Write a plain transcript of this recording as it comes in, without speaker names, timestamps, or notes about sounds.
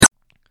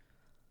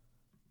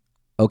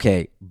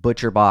Okay,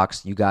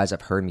 ButcherBox, you guys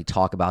have heard me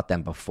talk about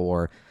them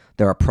before.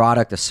 They're a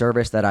product, a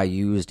service that I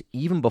used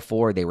even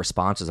before they were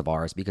sponsors of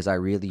ours because I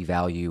really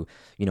value,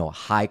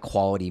 high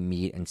quality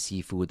meat and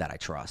seafood that I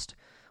trust.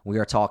 We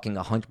are talking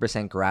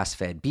 100%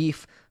 grass-fed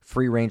beef,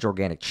 free-range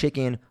organic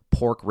chicken,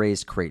 pork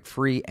raised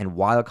crate-free, and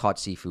wild-caught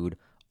seafood,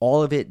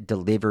 all of it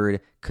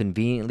delivered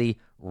conveniently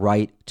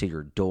right to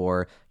your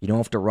door. You don't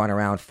have to run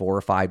around 4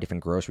 or 5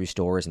 different grocery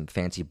stores and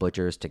fancy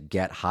butchers to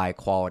get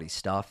high-quality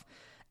stuff.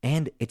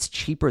 And it's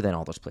cheaper than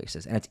all those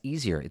places, and it's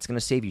easier. It's going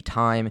to save you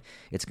time.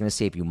 It's going to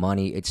save you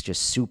money. It's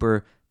just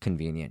super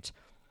convenient.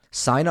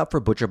 Sign up for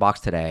ButcherBox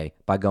today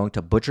by going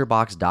to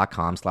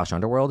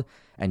butcherbox.com/underworld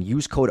and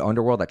use code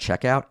underworld at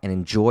checkout and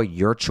enjoy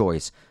your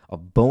choice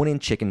of bone-in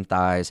chicken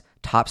thighs,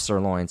 top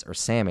sirloins, or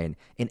salmon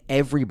in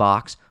every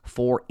box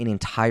for an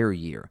entire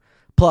year.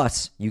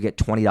 Plus, you get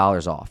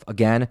 $20 off.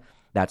 Again,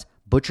 that's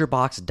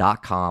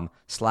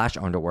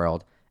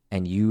butcherbox.com/underworld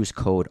and use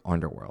code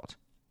underworld.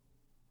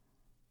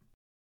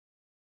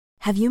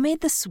 Have you made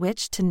the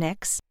switch to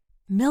Knix?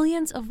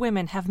 Millions of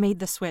women have made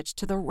the switch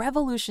to the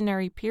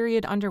revolutionary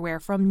period underwear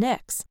from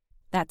Knix.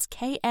 That's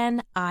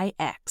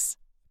Knix.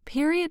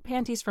 Period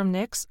panties from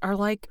Knix are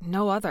like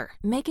no other,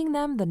 making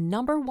them the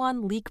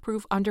 #1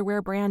 leak-proof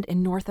underwear brand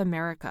in North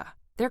America.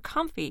 They're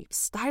comfy,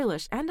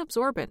 stylish, and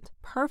absorbent,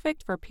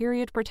 perfect for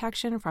period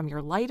protection from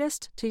your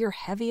lightest to your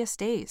heaviest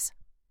days.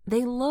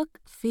 They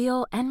look,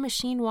 feel, and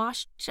machine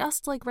wash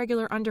just like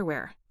regular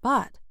underwear,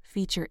 but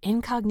feature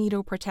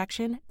incognito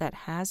protection that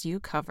has you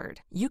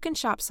covered. You can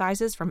shop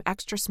sizes from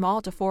extra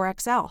small to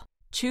 4XL.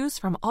 Choose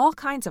from all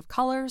kinds of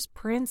colors,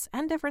 prints,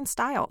 and different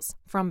styles,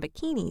 from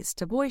bikinis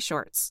to boy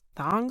shorts,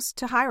 thongs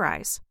to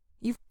high-rise.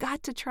 You've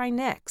got to try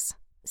Knix.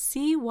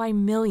 See why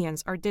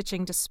millions are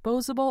ditching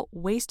disposable,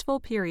 wasteful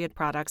period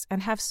products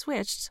and have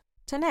switched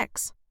to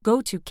Knix.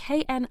 Go to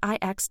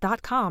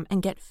knix.com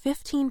and get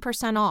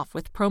 15% off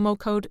with promo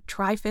code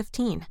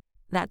TRY15.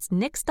 That's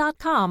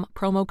Knix.com,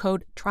 promo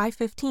code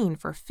TRY15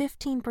 for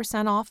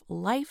 15% off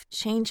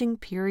life-changing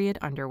period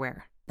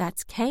underwear.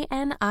 That's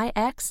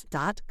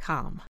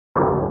knix.com.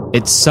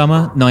 It's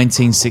summer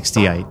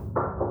 1968.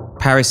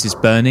 Paris is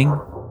burning,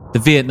 the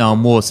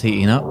Vietnam War's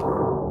heating up,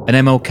 and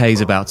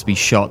MLK's about to be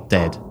shot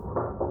dead.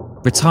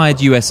 Retired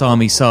US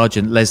Army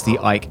Sergeant Leslie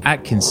Ike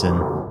Atkinson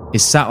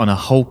is sat on a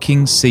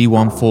hulking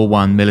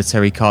C-141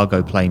 military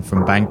cargo plane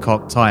from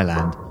Bangkok,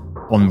 Thailand,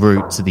 en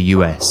route to the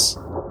US.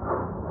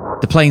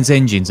 The plane's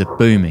engines are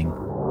booming,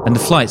 and the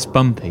flight's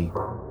bumpy,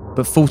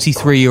 but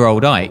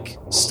 43-year-old Ike,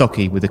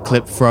 stocky with a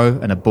clipped fro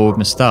and a bald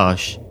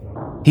moustache,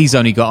 he's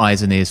only got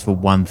eyes and ears for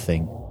one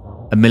thing: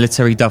 a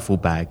military duffel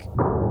bag,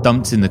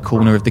 dumped in the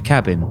corner of the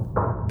cabin,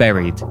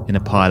 buried in a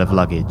pile of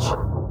luggage.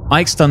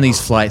 Ike's done these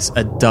flights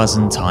a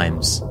dozen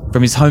times,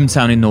 from his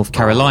hometown in North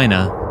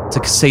Carolina to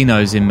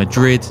casinos in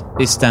Madrid,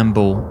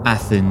 Istanbul,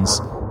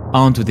 Athens,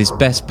 armed with his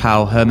best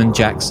pal Herman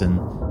Jackson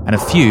and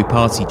a few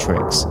party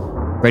tricks,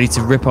 ready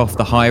to rip off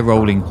the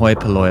high-rolling hoi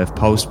polloi of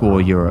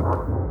post-war Europe.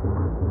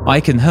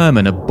 Ike and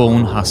Herman are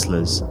born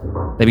hustlers.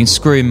 They've been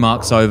screwing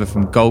marks over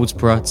from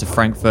Goldsboro to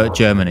Frankfurt,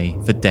 Germany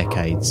for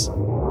decades.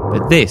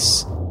 But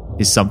this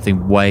is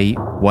something way,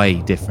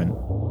 way different.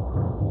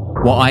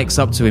 What Ike's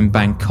up to in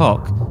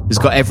Bangkok has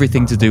got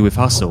everything to do with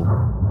hustle,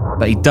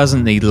 but he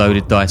doesn't need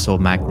loaded dice or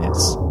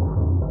magnets.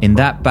 In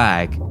that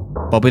bag,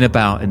 bobbing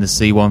about in the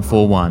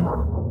C-141,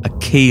 are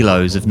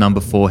kilos of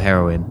number 4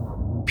 heroin,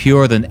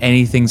 purer than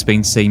anything's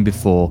been seen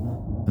before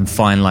and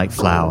fine like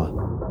flour.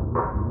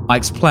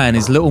 Ike's plan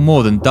is little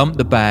more than dump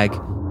the bag,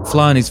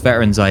 fly on his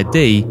veteran's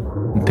ID,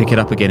 and pick it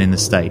up again in the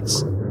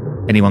States.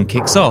 Anyone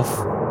kicks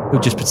off,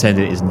 he'll just pretend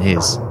it isn't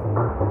his.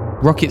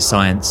 Rocket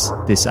science,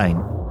 this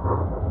ain't.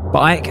 But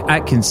Ike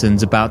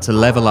Atkinson's about to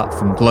level up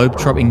from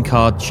globe-trotting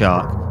card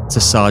shark to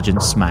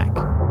Sergeant Smack.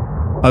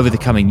 Over the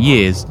coming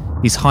years,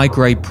 his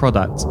high-grade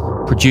product,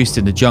 produced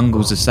in the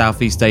jungles of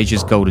Southeast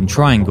Asia's Golden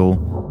Triangle,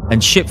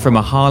 and shipped from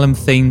a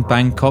Harlem-themed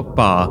Bangkok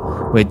bar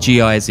where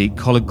GIs eat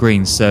collard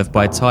greens served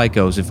by Thai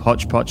girls with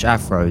hodgepodge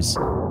afros,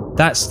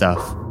 that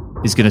stuff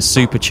is going to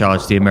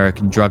supercharge the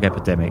American drug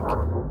epidemic,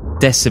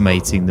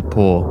 decimating the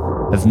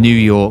poor of New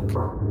York,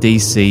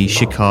 DC,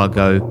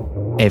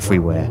 Chicago,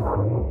 everywhere.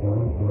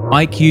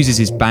 Ike uses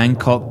his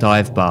Bangkok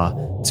dive bar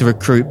to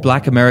recruit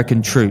black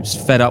American troops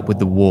fed up with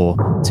the war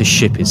to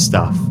ship his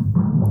stuff.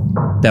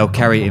 They'll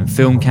carry it in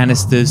film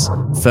canisters,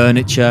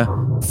 furniture,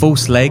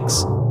 false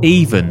legs,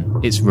 even,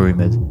 it's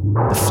rumoured,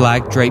 the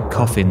flag-draped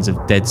coffins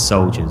of dead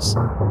soldiers.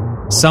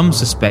 Some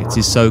suspect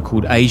his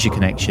so-called Asia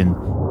connection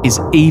is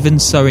even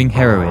sewing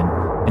heroin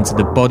into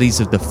the bodies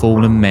of the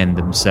fallen men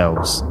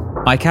themselves.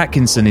 Ike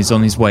Atkinson is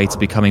on his way to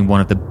becoming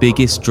one of the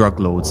biggest drug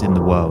lords in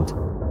the world.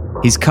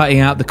 He's cutting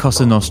out the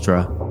Cosa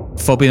Nostra,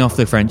 fobbing off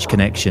the French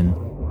connection,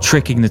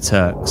 tricking the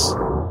Turks.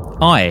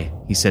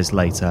 He says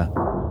later,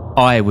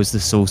 I was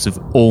the source of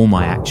all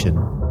my action.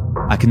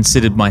 I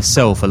considered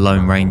myself a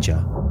Lone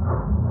Ranger.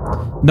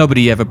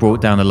 Nobody ever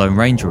brought down a Lone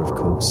Ranger, of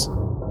course.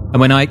 And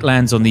when Ike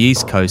lands on the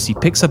East Coast, he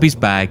picks up his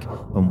bag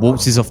and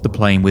waltzes off the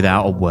plane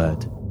without a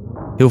word.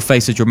 He'll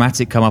face a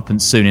dramatic comeuppance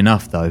soon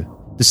enough, though.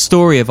 The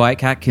story of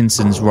Ike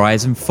Atkinson's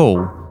rise and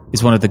fall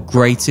is one of the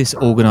greatest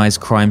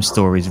organised crime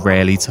stories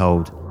rarely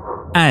told.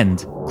 And,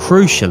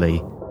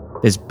 crucially,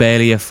 there's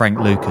barely a Frank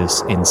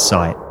Lucas in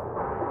sight.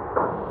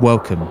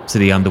 Welcome to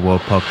the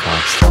Underworld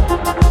Podcast.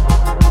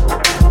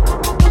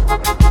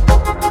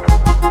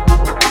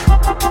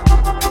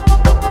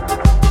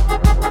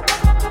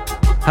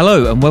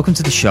 Hello and welcome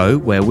to the show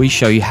where we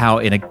show you how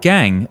in a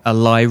gang, a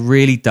lie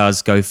really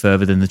does go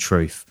further than the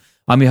truth.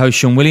 I'm your host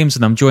Sean Williams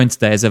and I'm joined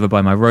today as ever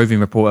by my roving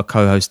reporter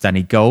co-host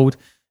Danny Gold,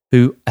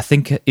 who I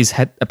think is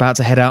about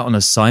to head out on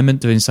assignment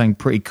doing something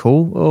pretty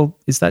cool. Or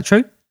is that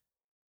true?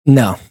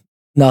 No,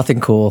 nothing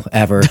cool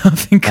ever.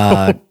 Nothing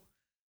cool.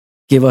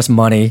 Give us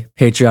money,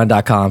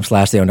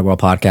 patreon.com/The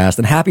Underworld Podcast,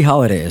 and happy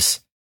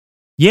holidays.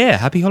 Yeah,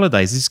 happy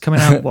holidays. This is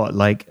coming out, what,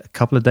 like a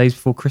couple of days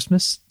before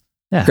Christmas?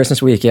 Yeah.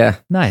 Christmas week, yeah.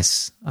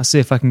 Nice. I'll see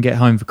if I can get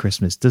home for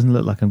Christmas. Doesn't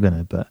look like I'm going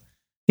to, but,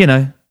 you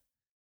know,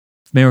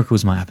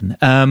 miracles might happen.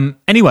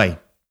 Anyway,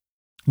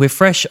 we're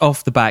fresh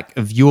off the back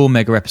of your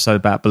mega episode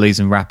about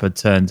Belizean rapper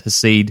turned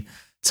Hasid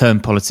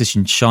turned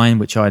politician Shine,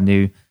 which I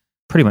knew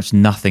pretty much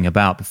nothing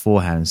about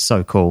beforehand. It's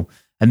so cool.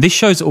 And this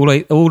show's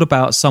all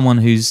about someone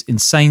whose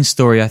insane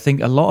story I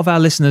think a lot of our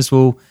listeners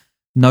will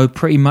know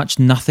pretty much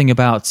nothing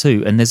about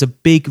too. And there's a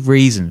big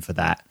reason for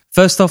that.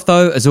 First off,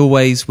 though, as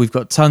always, we've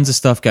got tons of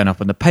stuff going up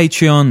on the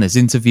Patreon. There's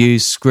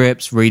interviews,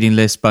 scripts, reading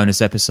lists,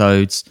 bonus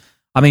episodes.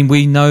 I mean,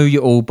 we know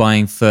you're all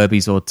buying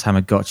Furbies or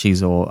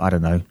Tamagotchis or, I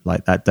don't know,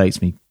 like that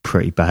dates me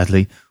pretty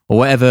badly, or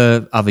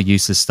whatever other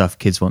useless stuff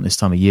kids want this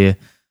time of year.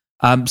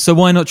 So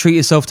why not treat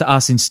yourself to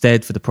us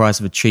instead for the price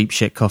of a cheap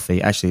shit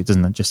coffee? Actually, it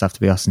doesn't just have to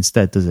be us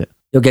instead, does it?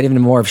 You'll get even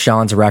more of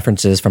Sean's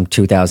references from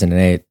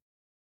 2008.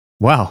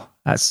 Wow,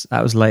 that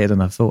was later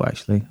than I thought,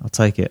 actually. I'll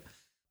take it.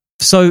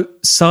 So,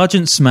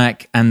 Sergeant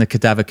Smack and the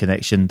Cadaver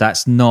Connection,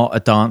 that's not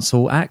a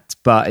dancehall act,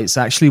 but it's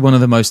actually one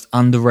of the most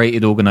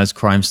underrated organised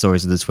crime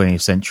stories of the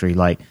 20th century.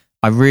 Like,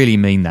 I really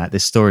mean that.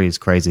 This story is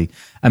crazy.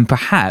 And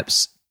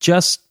perhaps,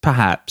 just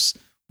perhaps,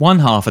 one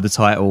half of the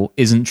title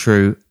isn't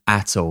true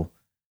at all.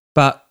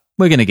 But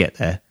we're going to get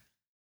there.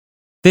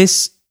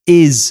 This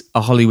is a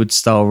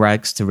Hollywood-style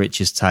rags to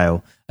riches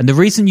tale. And the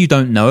reason you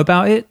don't know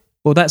about it,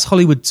 well, that's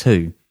Hollywood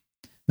too.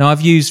 Now,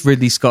 I've used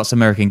Ridley Scott's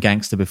American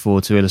Gangster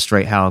before to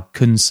illustrate how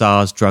Kun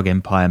Sar's drug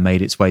empire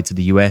made its way to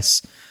the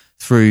US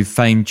through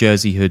famed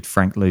Jersey hood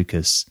Frank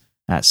Lucas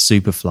at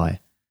Superfly.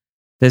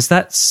 There's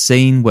that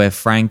scene where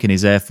Frank and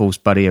his Air Force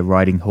buddy are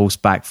riding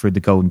horseback through the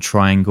Golden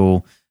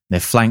Triangle. They're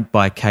flanked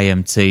by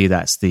KMT,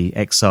 that's the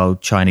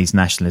exiled Chinese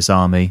Nationalist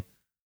Army.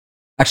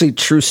 Actually,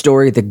 true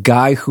story, the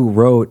guy who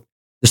wrote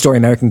the story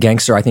American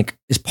Gangster, I think,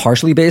 is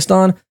partially based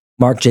on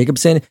Mark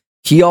Jacobson.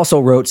 He also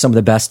wrote some of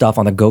the best stuff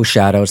on the Ghost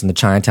Shadows and the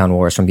Chinatown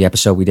Wars from the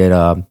episode we did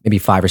maybe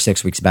 5 or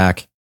 6 weeks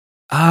back.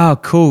 Oh,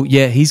 cool.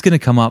 Yeah, he's going to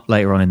come up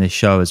later on in this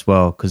show as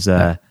well because,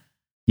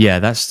 yeah,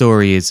 that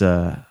story is,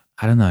 I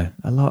don't know,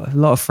 a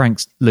lot of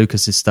Frank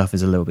Lucas's stuff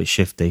is a little bit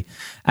shifty.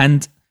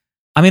 And,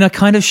 I mean, I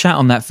kind of shat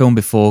on that film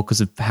before because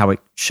of how it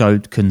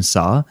showed Kun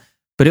Sar,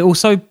 but it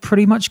also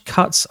pretty much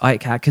cuts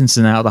Ike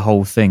Atkinson out of the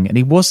whole thing. And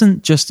he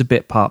wasn't just a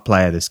bit part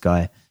player, this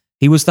guy.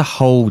 He was the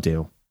whole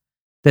deal.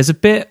 There's a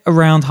bit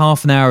around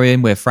half an hour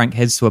in where Frank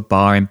heads to a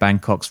bar in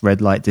Bangkok's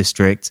red light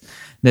district.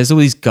 There's all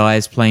these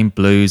guys playing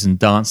blues and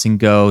dancing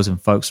girls and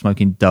folks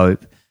smoking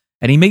dope.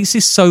 And he meets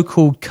his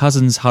so-called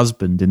cousin's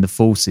husband in the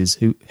forces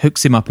who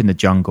hooks him up in the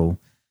jungle.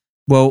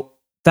 Well,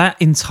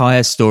 that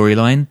entire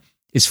storyline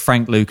is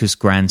Frank Lucas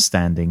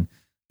grandstanding,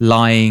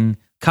 lying,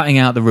 cutting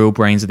out the real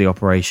brains of the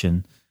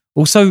operation.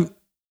 Also,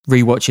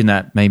 rewatching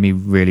that made me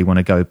really want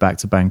to go back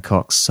to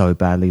Bangkok so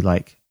badly.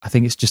 Like, I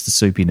think it's just the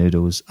soupy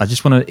noodles. I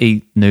just want to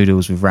eat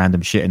noodles with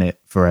random shit in it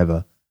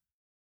forever.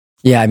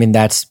 Yeah, I mean,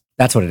 that's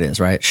what it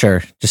is, right?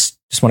 Sure. Just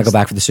want to go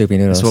back for the soupy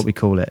noodles. That's what we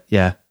call it,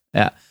 yeah.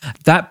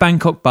 That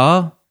Bangkok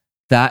bar,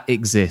 that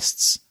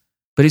exists.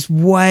 But it's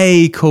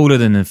way cooler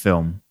than the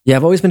film. Yeah,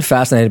 I've always been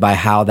fascinated by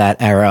how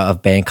that era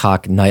of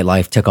Bangkok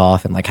nightlife took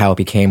off and like how it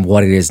became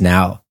what it is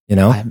now, you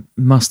know? It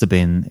must have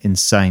been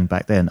insane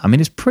back then. I mean,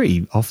 it's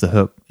pretty off the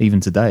hook even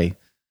today.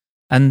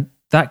 And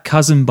that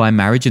cousin by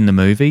marriage in the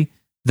movie,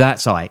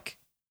 that's Ike.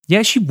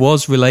 Yeah, she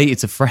was related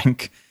to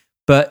Frank,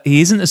 but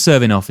he isn't a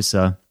serving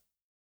officer.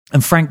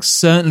 And Frank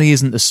certainly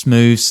isn't the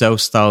smooth,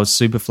 self-styled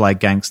Superfly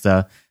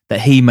gangster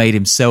that he made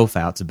himself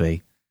out to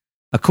be.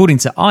 According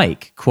to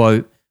Ike,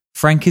 quote,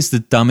 Frank is the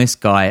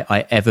dumbest guy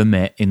I ever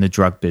met in the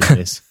drug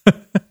business.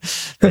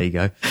 There you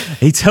go.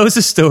 He tells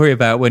a story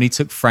about when he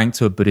took Frank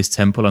to a Buddhist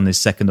temple on his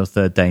second or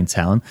third day in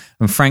town,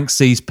 and Frank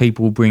sees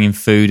people bringing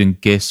food and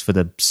gifts for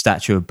the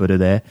statue of Buddha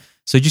there.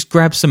 So he just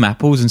grabs some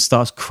apples and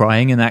starts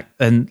crying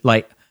and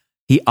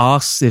he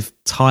asks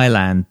if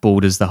Thailand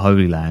borders the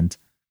Holy Land.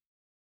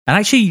 And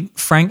actually,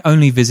 Frank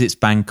only visits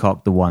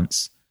Bangkok the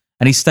once,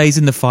 and he stays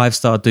in the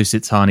 5-star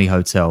Dusit Thani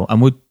hotel. And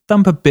we'll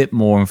dump a bit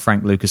more on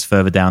Frank Lucas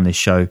further down this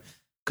show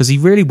because he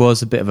really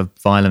was a bit of a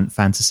violent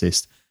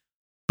fantasist.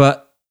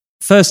 But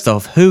first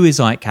off, who is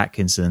Ike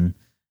Atkinson,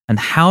 and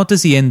how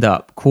does he end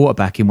up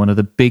quarterbacking one of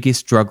the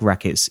biggest drug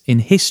rackets in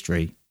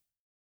history?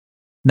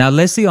 Now,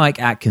 Leslie Ike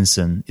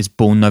Atkinson is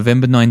born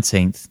November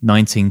 19th,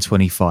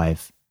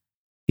 1925.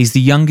 He's the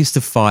youngest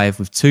of 5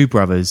 with 2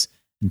 brothers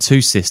and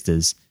 2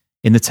 sisters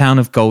in the town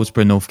of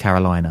Goldsboro, North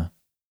Carolina.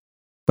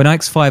 When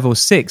Ike's 5 or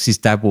 6, his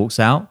dad walks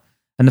out,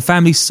 and the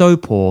family's so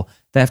poor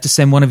they have to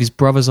send one of his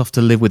brothers off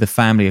to live with a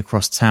family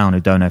across town who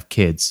don't have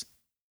kids.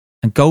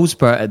 And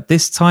Goldsboro at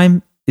this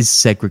time is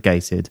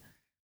segregated,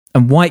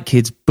 and white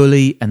kids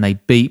bully and they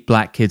beat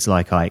black kids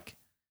like Ike.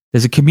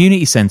 There's a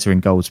community centre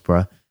in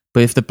Goldsboro,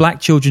 but if the black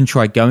children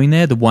try going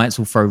there, the whites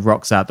will throw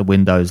rocks out the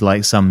windows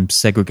like some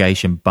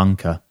segregation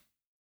bunker.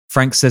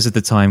 Frank says at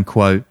the time,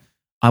 quote,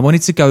 "I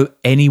wanted to go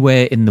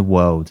anywhere in the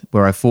world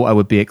where I thought I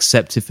would be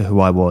accepted for who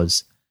I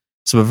was.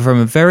 So from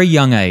a very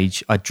young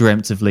age, I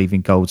dreamt of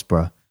leaving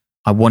Goldsboro.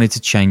 I wanted to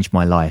change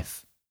my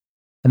life."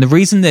 And the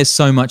reason there's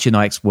so much in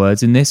Ike's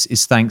words in this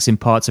is thanks in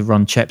part to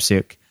Ron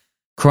Chepsiuk,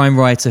 crime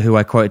writer who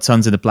I quoted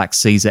tons in the Black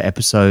Caesar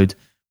episode.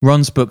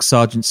 Ron's book,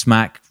 Sergeant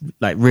Smack,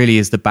 really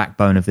is the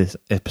backbone of this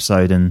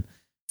episode, and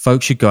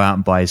folks should go out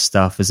and buy his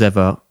stuff. As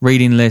ever,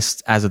 reading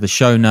list, as are the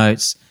show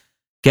notes.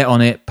 Get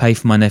on it, pay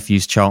for my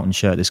nephew's Charlton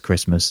shirt this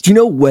Christmas. Do you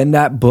know when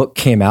that book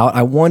came out?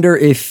 I wonder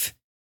if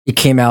it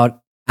came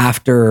out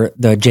after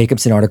the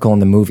Jacobson article in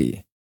the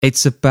movie.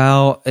 It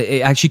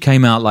actually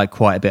came out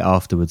quite a bit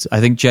afterwards.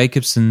 I think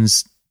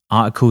Jacobson's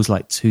article was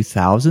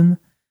 2000,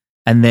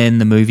 and then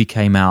the movie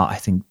came out, I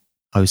think,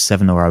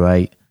 07 or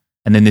 08,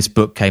 and then this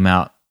book came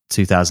out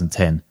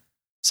 2010.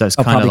 So it's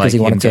kind of like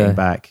him getting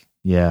back.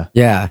 Yeah.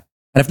 Yeah.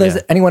 And if there's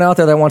anyone out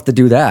there that wants to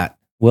do that,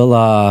 we'll,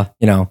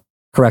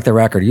 correct the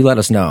record. You let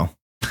us know.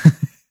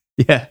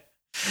 Yeah.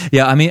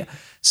 Yeah. I mean,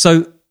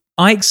 so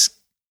Ike's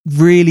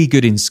really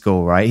good in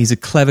school, right? He's a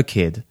clever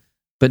kid,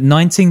 but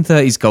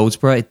 1930s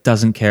Goldsboro, it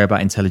doesn't care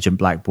about intelligent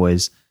black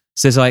boys.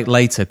 Says Ike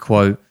later,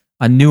 quote,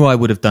 "I knew I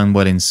would have done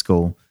well in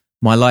school.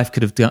 My life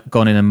could have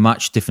gone in a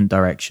much different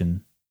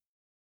direction."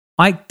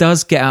 Ike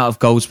does get out of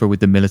Goldsboro with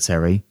the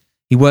military.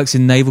 He works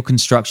in naval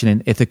construction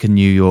in Ithaca,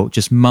 New York,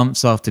 just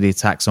months after the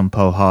attacks on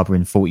Pearl Harbor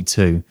in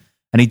 1942,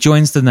 and he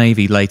joins the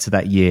Navy later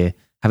that year,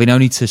 having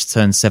only just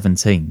turned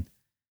 17.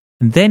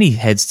 And then he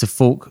heads to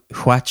Fort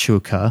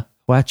Huachuca,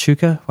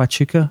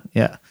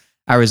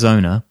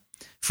 Arizona,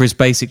 for his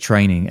basic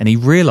training, and he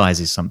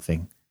realizes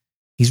something.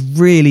 He's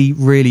really,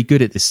 really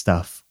good at this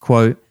stuff.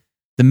 Quote,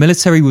 "The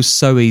military was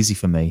so easy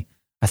for me.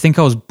 I think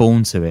I was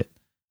born to it.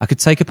 I could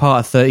take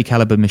apart a .30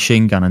 caliber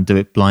machine gun and do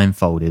it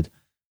blindfolded.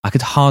 I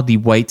could hardly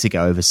wait to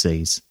get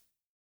overseas."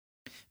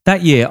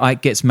 That year,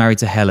 Ike gets married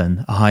to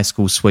Helen, a high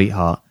school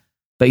sweetheart,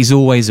 but he's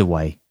always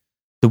away.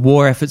 The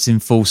war effort's in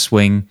full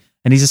swing,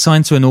 and he's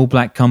assigned to an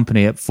all-black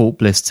company at Fort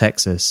Bliss,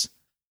 Texas.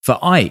 For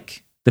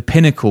Ike, the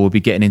pinnacle will be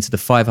getting into the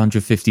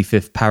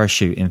 555th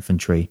Parachute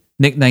Infantry,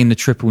 nicknamed the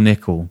Triple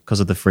Nickel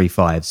because of the 3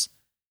 5s.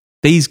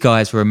 These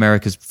guys were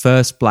America's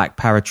first black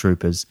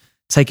paratroopers,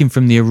 taken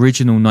from the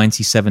original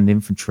 97th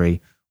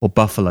Infantry, or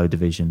Buffalo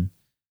Division.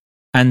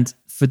 And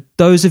for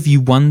those of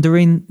you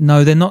wondering,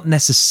 no, they're not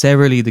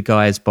necessarily the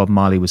guys Bob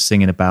Marley was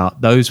singing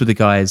about. Those were the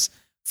guys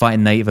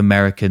fighting Native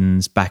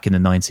Americans back in the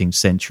 19th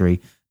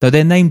century, though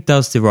their name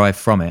does derive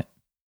from it.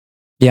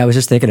 Yeah, I was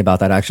just thinking about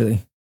that,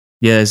 actually.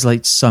 Yeah,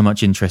 there's so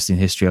much interesting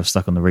history I've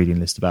stuck on the reading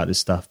list about this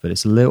stuff, but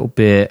it's a little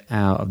bit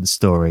out of the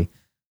story.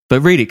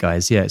 But read it,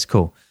 guys. Yeah, it's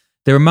cool.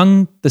 They're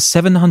among the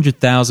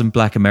 700,000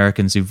 black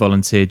Americans who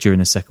volunteered during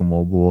the Second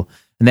World War,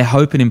 and they're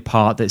hoping in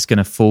part that it's going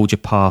to forge a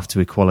path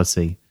to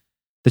equality.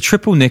 The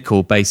Triple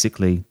Nickel,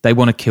 basically, they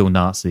want to kill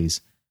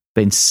Nazis.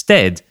 But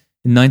instead,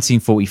 in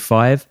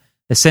 1945,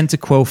 they're sent to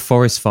quell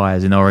forest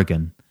fires in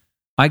Oregon.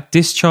 Ike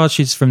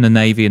discharges from the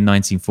Navy in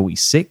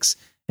 1946,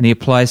 and he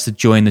applies to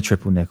join the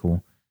Triple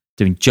Nickel,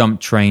 doing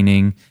jump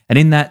training. And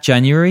in that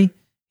January,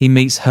 he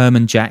meets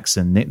Herman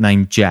Jackson,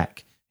 nicknamed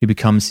Jack, who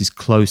becomes his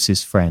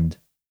closest friend.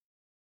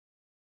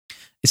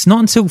 It's not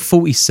until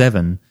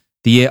 1947,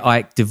 the year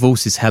Ike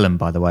divorces Helen,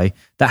 by the way,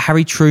 that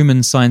Harry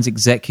Truman signs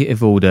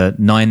Executive Order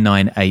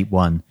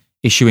 9981,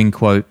 issuing,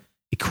 quote,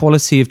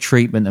 "equality of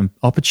treatment and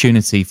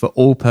opportunity for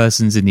all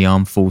persons in the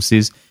armed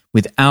forces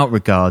without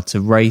regard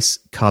to race,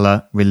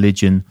 colour,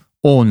 religion,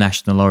 or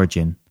national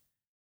origin."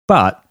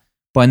 But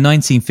by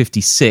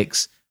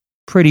 1956,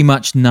 pretty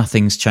much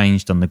nothing's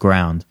changed on the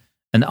ground.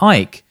 And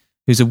Ike,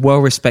 who's a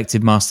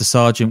well-respected Master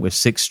Sergeant with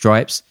 6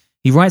 stripes,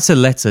 he writes a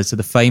letter to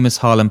the famous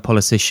Harlem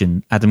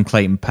politician Adam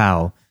Clayton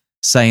Powell,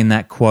 saying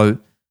that,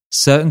 quote,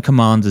 "certain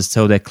commanders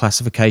tell their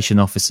classification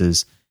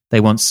officers they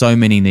want so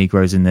many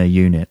Negroes in their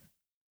unit."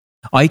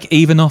 Ike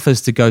even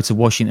offers to go to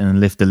Washington and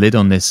lift the lid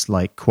on this,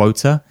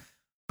 quota,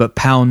 but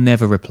Powell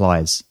never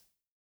replies.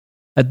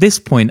 At this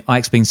point,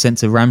 Ike's been sent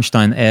to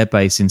Ramstein Air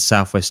Base in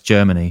southwest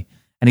Germany,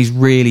 and he's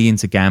really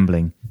into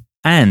gambling,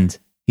 and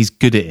he's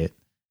good at it,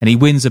 and he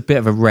wins a bit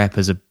of a rep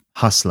as a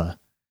hustler.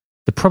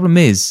 The problem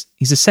is,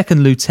 he's a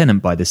second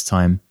lieutenant by this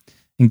time,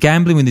 and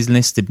gambling with his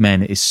enlisted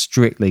men is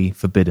strictly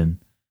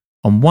forbidden.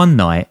 On one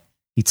night,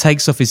 he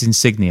takes off his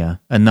insignia,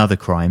 another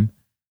crime.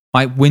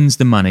 Ike wins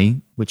the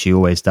money, which he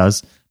always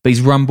does, but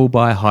he's rumbled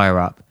by a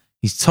higher-up.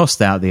 He's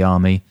tossed out of the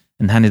army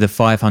and handed a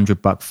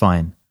 $500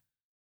 fine.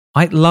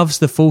 Ike loves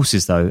the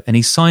forces, though, and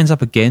he signs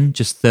up again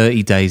just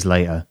 30 days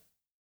later.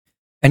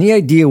 Any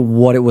idea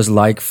what it was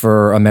like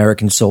for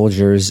American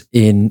soldiers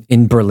in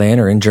Berlin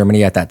or in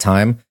Germany at that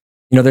time?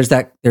 You know,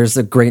 there's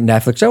a great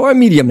Netflix show, or a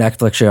medium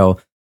Netflix show,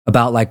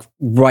 about like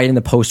right in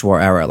the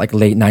post-war era, like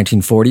late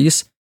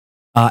 1940s.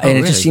 And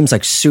it just seems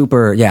like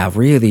super,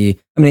 really,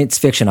 I mean, it's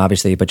fiction,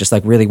 obviously, but just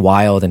like really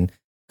wild and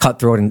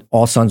cutthroat and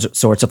all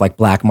sorts of like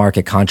black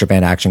market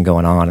contraband action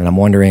going on. And I'm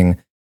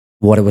wondering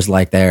what it was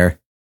like there.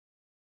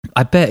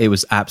 I bet it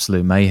was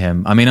absolute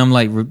mayhem. I mean, I'm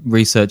like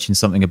researching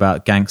something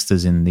about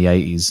gangsters in the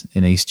 80s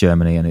in East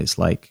Germany, and it's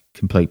like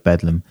complete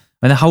bedlam.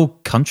 I mean, the whole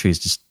country is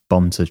just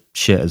bombed to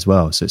shit as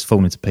well, so it's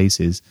falling to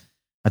pieces.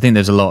 I think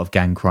there's a lot of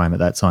gang crime at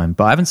that time,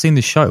 but I haven't seen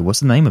the show.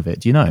 What's the name of it?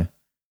 Do you know?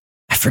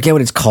 I forget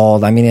what it's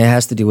called. I mean, it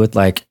has to do with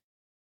like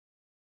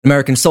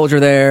American soldier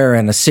there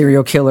and a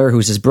serial killer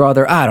who's his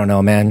brother. I don't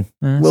know, man.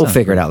 We'll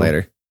figure it out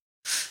later.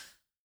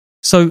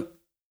 So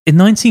in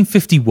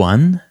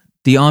 1951,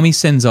 the army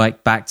sends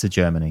Ike back to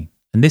Germany,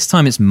 and this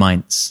time it's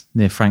Mainz,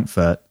 near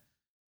Frankfurt.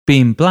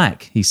 Being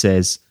black, he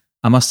says,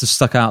 I must have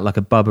stuck out like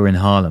a bubba in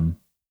Harlem.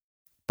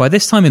 By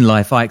this time in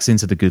life, Ike's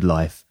into the good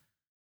life,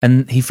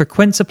 and he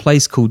frequents a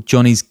place called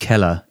Johnny's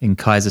Keller in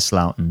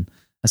Kaiserslautern.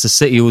 That's a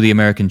city all the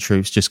American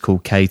troops just call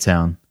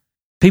K-Town.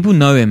 People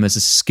know him as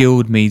a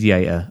skilled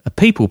mediator, a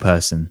people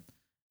person.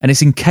 And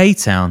it's in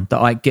K-Town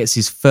that Ike gets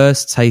his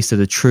first taste of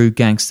the true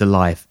gangster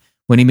life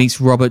when he meets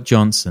Robert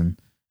Johnson,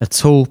 a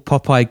tall,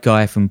 pop-eyed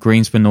guy from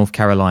Greensboro, North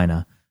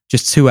Carolina,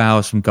 just 2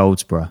 hours from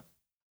Goldsboro.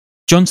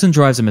 Johnson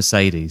drives a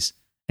Mercedes,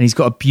 and he's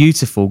got a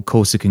beautiful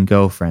Corsican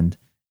girlfriend.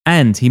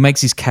 And he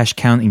makes his cash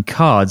count in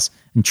cards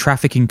and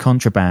trafficking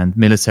contraband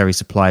military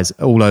supplies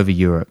all over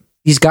Europe.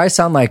 These guys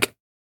sound like,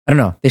 I don't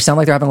know, they sound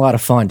like they're having a lot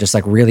of fun, just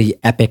like really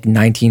epic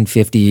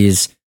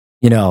 1950s,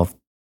 you know,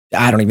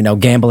 I don't even know,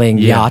 gambling,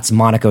 yachts,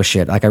 Monaco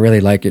shit. Like, I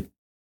really like it.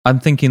 I'm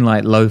thinking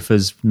like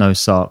loafers, no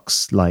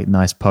socks, like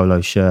nice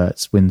polo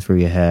shirts, wind through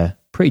your hair.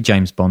 Pretty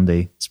James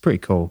Bondy. It's pretty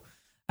cool.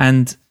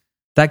 And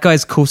that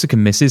guy's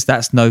Corsican missus,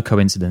 that's no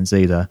coincidence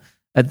either.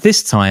 At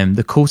this time,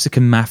 the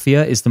Corsican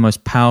Mafia is the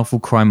most powerful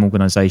crime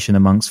organisation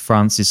amongst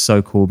France's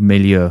so-called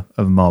milieu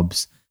of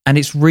mobs. And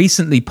it's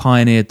recently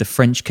pioneered the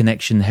French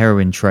Connection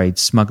heroin trade,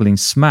 smuggling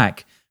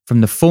smack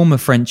from the former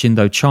French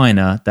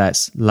Indochina,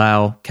 that's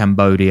Laos,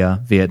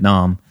 Cambodia,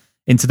 Vietnam,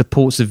 into the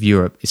ports of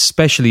Europe,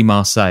 especially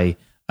Marseille,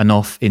 and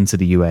off into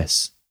the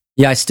US.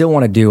 Yeah, I still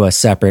want to do a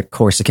separate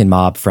Corsican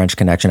mob French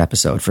Connection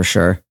episode for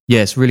sure.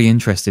 Yeah, it's really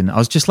interesting. I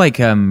was just like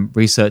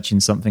researching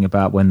something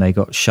about when they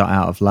got shut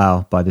out of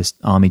Laos by this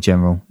army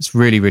general. It's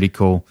really, really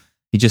cool.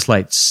 He just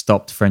like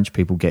stopped French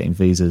people getting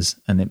visas,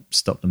 and it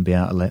stopped them being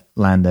able to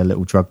land their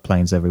little drug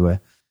planes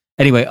everywhere.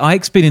 Anyway,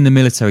 Ike's been in the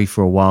military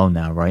for a while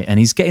now, right? And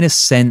he's getting a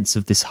sense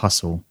of this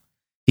hustle.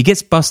 He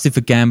gets busted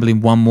for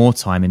gambling one more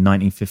time in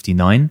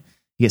 1959.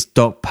 He gets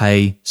dock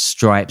pay,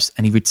 stripes,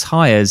 and he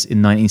retires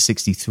in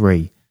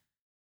 1963.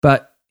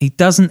 But he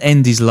doesn't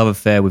end his love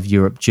affair with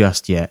Europe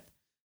just yet.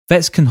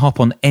 Vets can hop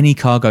on any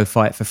cargo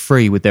flight for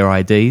free with their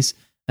IDs,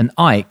 and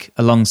Ike,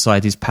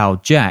 alongside his pal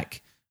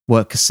Jack,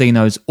 work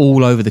casinos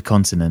all over the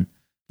continent,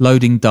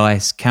 loading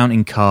dice,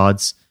 counting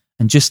cards,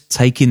 and just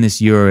taking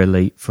this Euro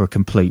elite for a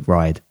complete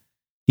ride.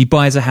 He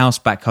buys a house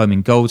back home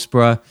in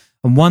Goldsboro,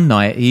 and one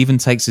night he even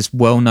takes this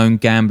well-known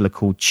gambler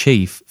called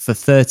Chief for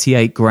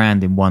 38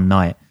 grand in one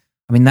night.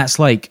 I mean, that's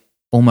like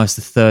almost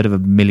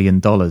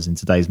 $250,000 in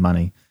today's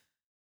money.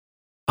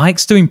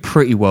 Ike's doing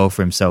pretty well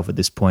for himself at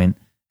this point,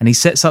 and he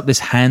sets up this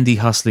handy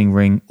hustling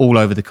ring all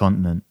over the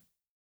continent.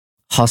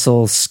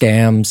 Hustle,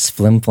 scams,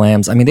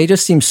 flim-flams. I mean, they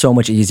just seem so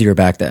much easier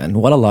back then.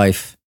 What a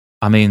life.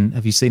 I mean,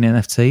 have you seen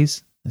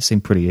NFTs? They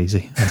seem pretty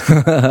easy.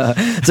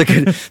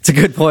 It's a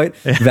good point.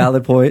 Yeah.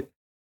 Valid point.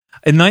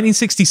 In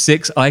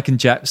 1966, Ike and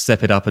Jack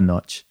step it up a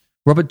notch.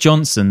 Robert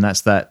Johnson,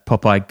 that's that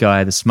pop-eyed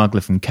guy, the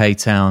smuggler from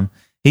K-Town,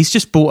 he's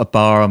just bought a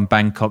bar on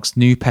Bangkok's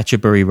New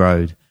Phetchaburi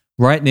Road,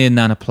 right near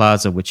Nana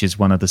Plaza, which is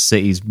one of the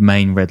city's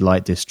main red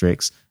light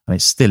districts. I mean,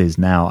 it still is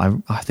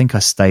now. I think I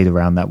stayed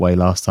around that way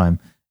last time,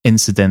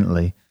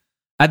 incidentally.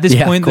 At this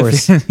point,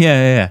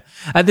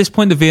 At this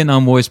point, the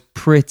Vietnam War is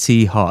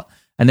pretty hot,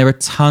 and there are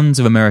tons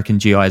of American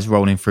GIs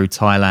rolling through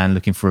Thailand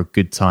looking for a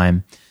good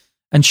time.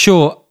 And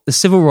sure, the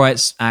Civil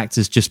Rights Act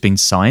has just been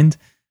signed,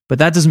 but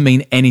that doesn't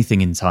mean anything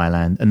in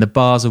Thailand, and the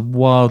bars are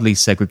wildly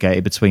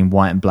segregated between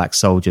white and black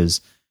soldiers.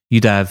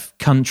 You'd have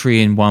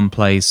country in one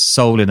place,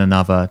 soul in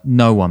another,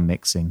 no one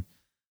mixing.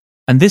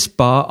 And this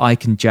bar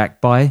Ike and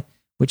Jack buy,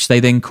 which they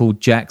then called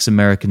Jack's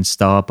American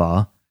Star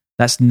Bar,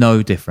 that's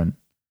no different.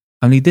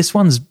 Only this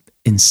one's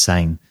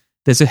insane.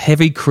 There's a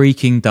heavy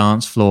creaking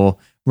dance floor,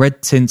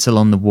 red tinsel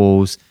on the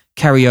walls,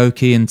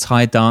 karaoke and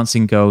Thai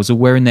dancing girls are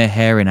wearing their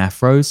hair in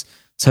afros,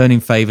 turning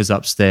favours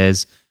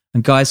upstairs,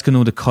 and guys can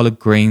order collard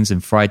greens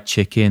and fried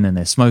chicken, and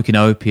they're smoking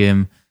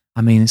opium.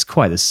 I mean, it's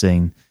quite the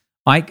scene.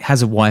 Ike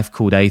has a wife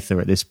called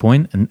Aether at this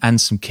point, and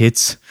some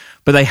kids,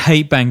 but they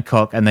hate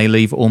Bangkok and they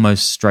leave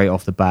almost straight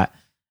off the bat,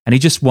 and he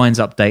just winds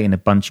up dating a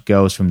bunch of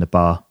girls from the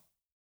bar.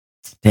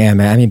 Damn,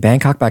 man. I mean,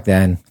 Bangkok back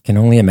then, can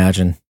only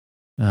imagine.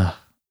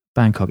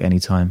 Bangkok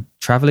anytime.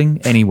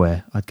 Traveling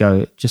anywhere, I'd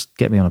go, just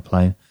get me on a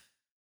plane.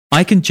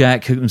 Ike and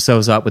Jack hook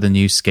themselves up with a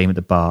new scheme at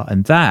the bar,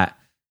 and that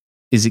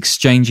is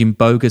exchanging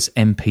bogus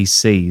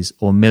MPCs,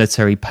 or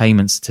military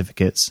payment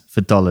certificates,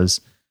 for dollars.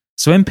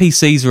 So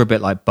MPCs are a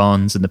bit like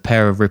bonds, and the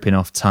pair are ripping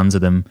off tons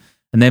of them,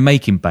 and they're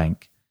making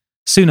bank.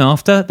 Soon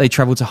after, they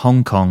travel to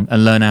Hong Kong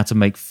and learn how to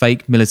make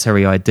fake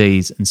military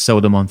IDs and sell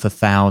them on for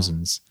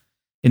thousands.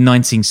 In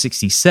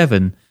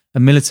 1967, a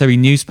military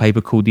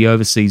newspaper called the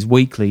Overseas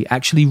Weekly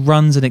actually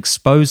runs an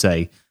expose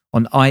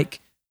on Ike,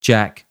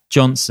 Jack,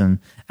 Johnson,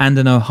 and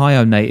an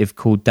Ohio native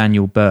called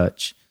Daniel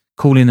Birch,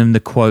 calling them the,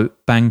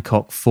 quote,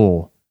 Bangkok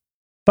Four.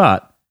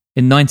 But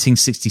in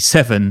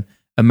 1967,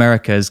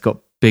 America has got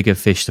bigger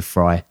fish to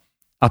fry.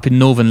 Up in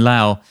northern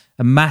Laos,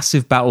 a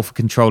massive battle for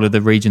control of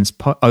the region's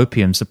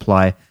opium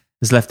supply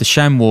has left the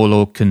Sham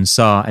warlord Kun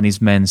Sa and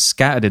his men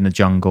scattered in the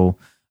jungle,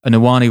 and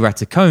Awani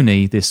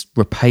Ratikoni, this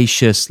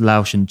rapacious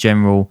Laotian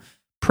general,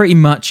 pretty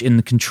much in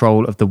the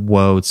control of the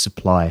world's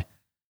supply.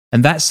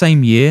 And that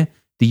same year,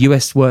 the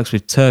US works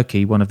with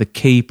Turkey, one of the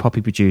key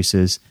poppy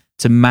producers,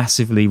 to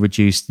massively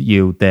reduce the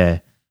yield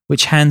there,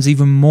 which hands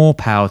even more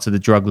power to the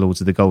drug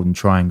lords of the Golden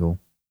Triangle.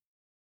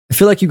 I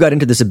feel like you got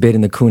into this a bit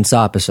in the Kun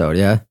Sa episode,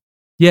 yeah?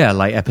 Yeah,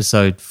 like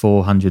episode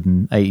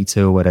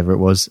 482 or whatever it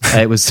was.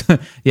 It was,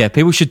 yeah,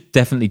 people should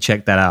definitely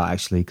check that out,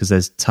 actually, because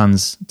there's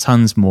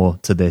tons more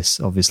to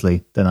this,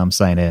 obviously, than I'm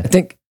saying here.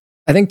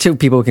 I think too,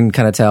 people can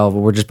kind of tell,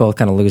 but we're just both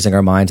kind of losing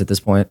our minds at this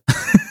point.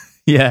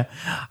 Yeah,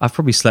 I've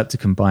probably slept a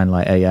combined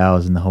like 8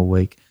 hours in the whole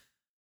week.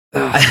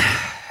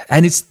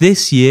 And it's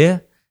this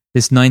year,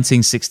 this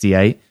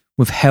 1968,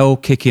 with hell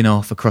kicking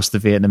off across the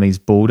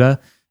Vietnamese border,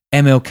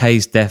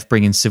 MLK's death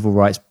bringing civil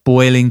rights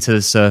boiling to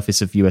the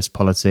surface of US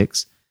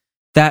politics.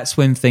 That's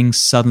when things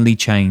suddenly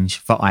change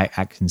for Ike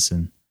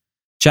Atkinson.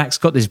 Jack's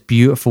got this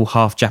beautiful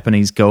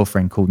half-Japanese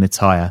girlfriend called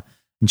Nataya,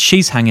 and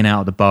she's hanging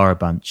out at the bar a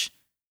bunch.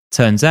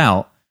 Turns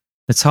out,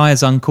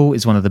 Nataya's uncle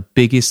is one of the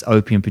biggest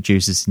opium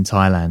producers in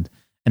Thailand,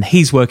 and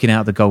he's working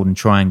out the Golden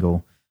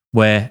Triangle,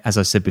 where, as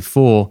I said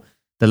before,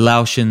 the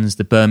Laotians,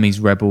 the Burmese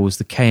rebels,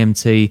 the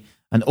KMT,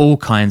 and all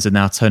kinds are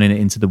now turning it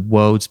into the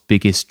world's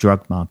biggest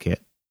drug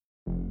market.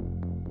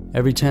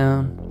 Every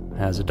town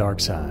has a dark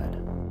side.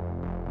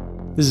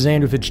 This is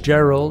Andrew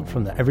Fitzgerald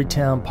from the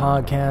Everytown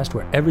podcast,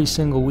 where every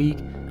single week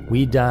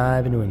we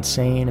dive into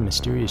insane and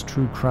mysterious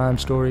true crime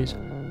stories,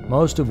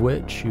 most of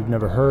which you've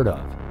never heard of.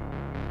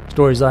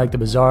 Stories like the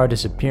bizarre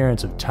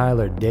disappearance of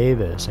Tyler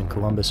Davis in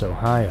Columbus,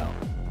 Ohio,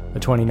 a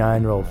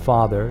 29-year-old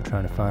father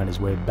trying to find his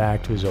way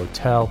back to his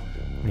hotel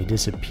when he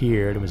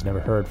disappeared and was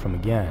never heard from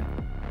again.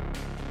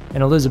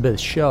 And Elizabeth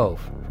Shoaf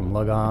from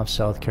Lugoff,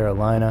 South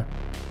Carolina,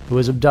 who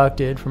was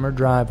abducted from her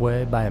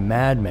driveway by a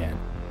madman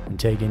and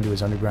taken to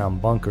his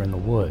underground bunker in the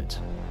woods.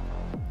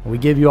 And we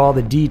give you all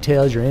the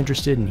details you're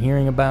interested in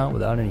hearing about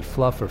without any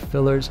fluff or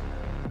fillers,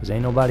 because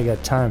ain't nobody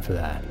got time for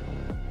that.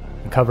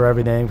 We cover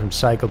everything from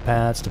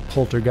psychopaths to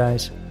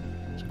poltergeists,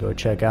 so go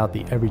check out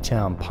the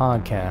Everytown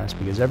podcast,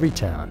 because every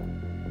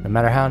town, no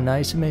matter how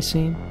nice it may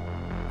seem,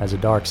 has a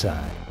dark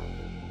side.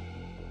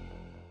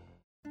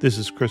 This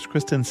is Chris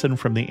Christensen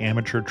from the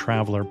Amateur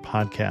Traveler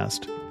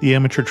Podcast. The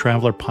Amateur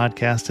Traveler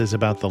Podcast is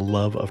about the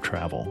love of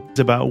travel.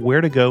 It's about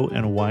where to go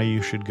and why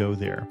you should go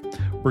there.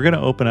 We're going to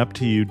open up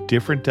to you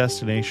different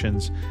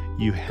destinations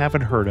you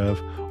haven't heard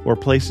of, or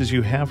places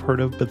you have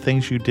heard of, but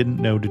things you didn't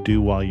know to do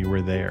while you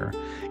were there.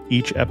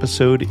 Each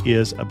episode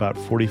is about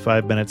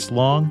 45 minutes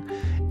long,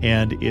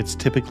 and it's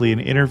typically an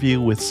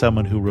interview with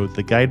someone who wrote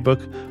the guidebook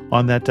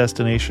on that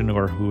destination,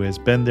 or who has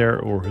been there,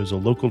 or who's a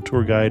local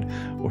tour guide,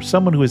 or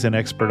someone who is an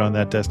expert on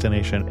that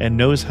destination and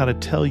knows how to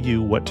tell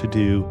you what to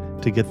do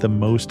to get the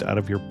most out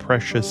of your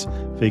precious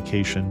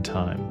vacation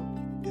time.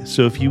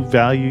 So if you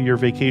value your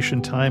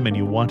vacation time and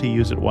you want to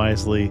use it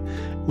wisely,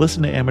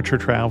 listen to Amateur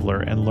Traveler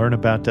and learn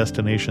about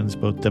destinations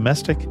both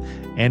domestic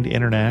and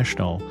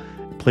international,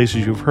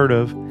 places you've heard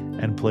of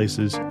and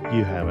places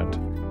you haven't.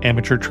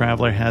 Amateur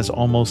Traveler has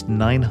almost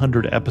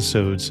 900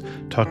 episodes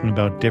talking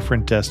about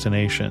different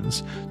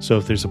destinations. So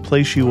if there's a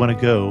place you want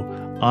to go,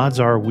 odds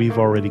are we've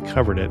already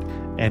covered it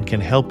and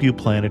can help you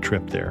plan a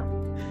trip there.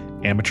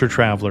 Amateur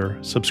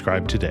Traveler,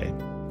 subscribe today.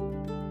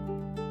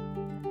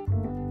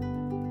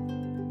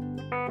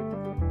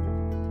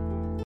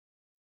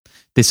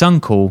 This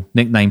uncle,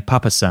 nicknamed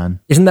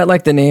Papa-san. Isn't that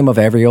like the name of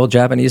every old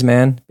Japanese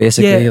man?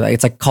 Basically, Yeah. like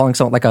it's like calling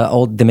someone like an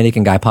old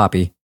Dominican guy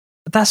Poppy.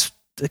 That's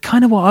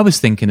kind of what I was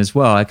thinking as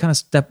well. I kind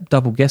of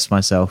double guessed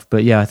myself,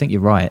 but yeah, I think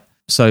you're right.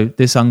 So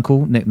this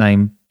uncle,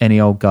 nicknamed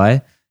any old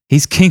guy,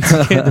 he's keen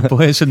to get the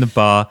boys from the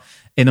bar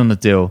in on the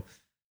deal.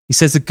 He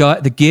says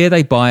the gear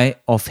they buy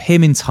off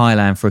him in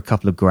Thailand for a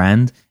couple of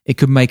grand, it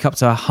could make up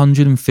to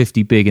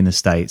 150 big in the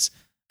States,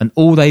 and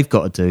all they've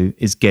got to do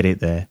is get it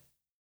there.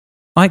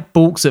 Ike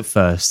balks at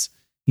first.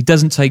 He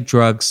doesn't take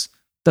drugs,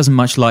 doesn't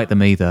much like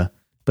them either,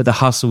 but the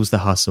hustle's the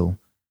hustle.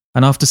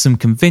 And after some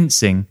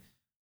convincing,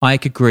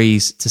 Ike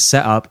agrees to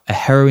set up a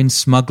heroin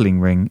smuggling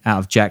ring out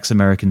of Jack's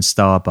American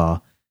Star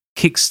Bar,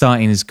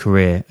 kickstarting his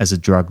career as a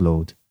drug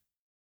lord.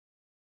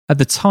 At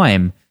the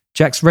time,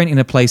 Jack's renting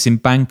a place in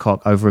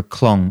Bangkok over a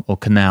klong or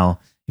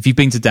canal. If you've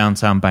been to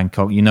downtown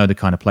Bangkok, you know the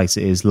kind of place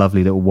it is.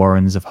 Lovely little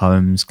warrens of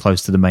homes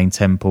close to the main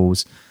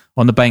temples,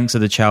 on the banks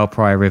of the Chao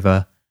Phraya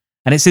River.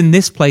 And it's in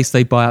this place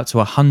they buy up to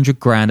 100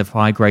 grand of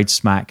high-grade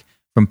smack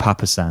from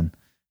Papasan,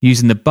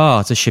 using the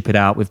bar to ship it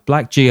out with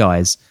black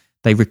GIs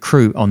they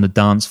recruit on the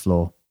dance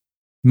floor.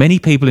 Many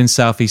people in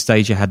Southeast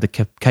Asia had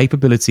the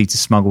capability to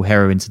smuggle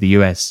heroin to the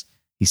US,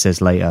 he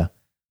says later,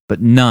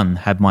 but none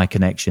had my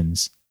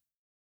connections.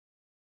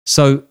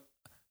 So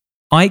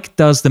Ike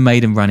does the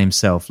maiden run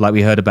himself, like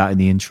we heard about in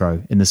the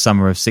intro, in the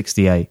summer of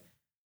 68.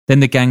 Then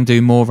the gang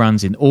do more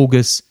runs in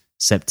August,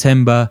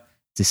 September,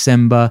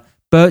 December.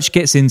 Birch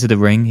gets into the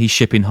ring. He's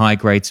shipping high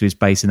grade to his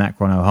base in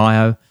Akron,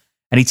 Ohio.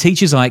 And he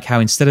teaches Ike how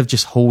instead of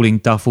just hauling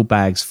duffel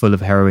bags full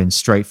of heroin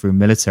straight through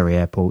military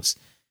airports,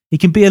 he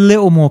can be a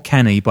little more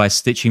canny by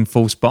stitching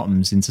false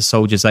bottoms into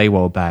soldiers'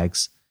 AWOL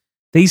bags.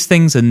 These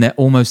things are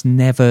almost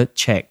never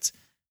checked,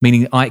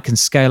 meaning Ike can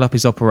scale up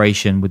his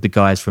operation with the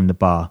guys from the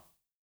bar.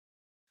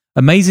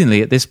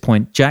 Amazingly, at this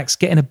point, Jack's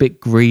getting a bit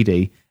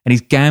greedy and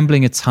he's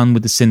gambling a ton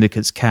with the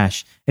syndicate's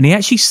cash, and he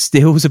actually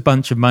steals a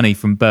bunch of money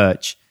from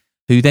Birch,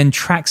 who then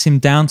tracks him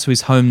down to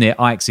his home near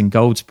Ike's in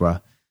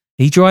Goldsboro.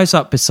 He drives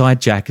up beside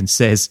Jack and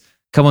says,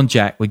 "Come on,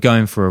 Jack, we're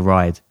going for a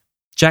ride."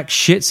 Jack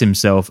shits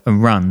himself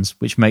and runs,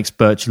 which makes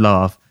Birch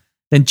laugh.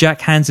 Then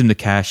Jack hands him the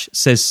cash,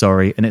 says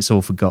sorry, and it's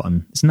all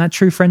forgotten. Isn't that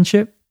true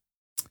friendship?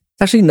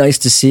 It's actually nice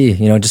to see,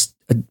 just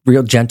a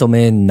real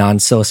gentleman,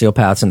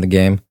 non-sociopaths in the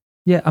game.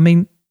 Yeah, I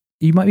mean,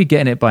 you might be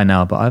getting it by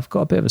now, but I've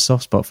got a bit of a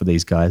soft spot for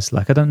these guys.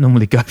 Like, I don't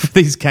normally go for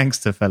these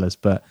gangster fellas,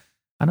 but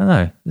I don't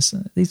know.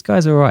 These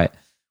guys are all right.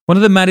 One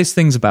of the maddest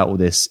things about all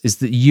this is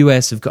that the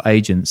US have got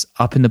agents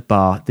up in the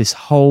bar this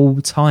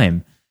whole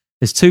time.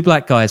 There's two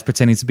black guys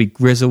pretending to be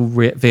grizzled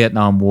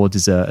Vietnam War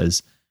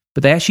deserters,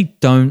 but they actually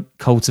don't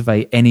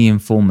cultivate any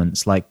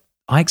informants. Like,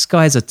 Ike's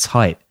guys are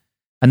tight.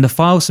 And the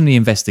files from the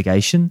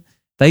investigation,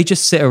 they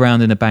just sit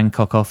around in a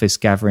Bangkok office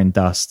gathering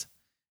dust.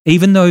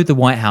 Even though the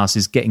White House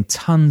is getting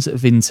tons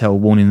of intel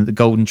warning that the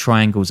Golden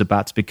Triangle is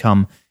about to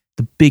become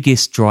the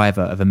biggest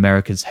driver of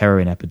America's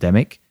heroin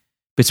epidemic,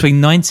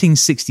 between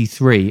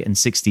 1963 and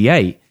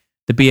 68,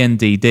 the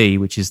BNDD,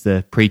 which is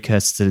the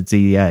precursor to the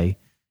DEA,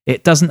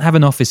 it doesn't have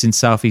an office in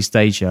Southeast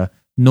Asia,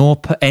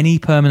 nor any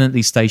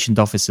permanently stationed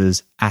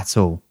officers at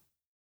all.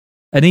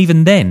 And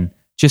even then,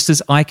 just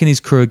as Ike and his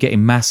crew are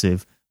getting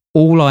massive,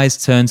 all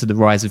eyes turn to the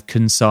rise of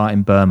Kun Sa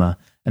in Burma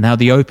and how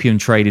the opium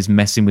trade is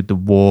messing with the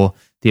war,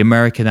 the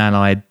American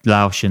allied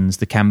Laotians,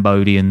 the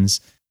Cambodians.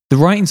 The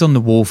writing's on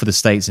the wall for the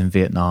States in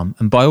Vietnam,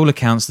 and by all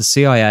accounts, the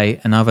CIA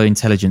and other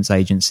intelligence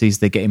agencies,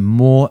 they're getting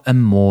more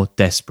and more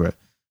desperate,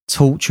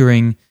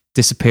 torturing,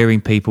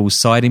 disappearing people,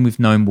 siding with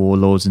known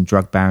warlords and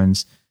drug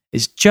barons.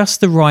 It's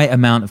just the right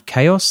amount of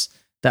chaos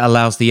that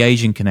allows the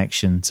Asian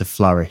connection to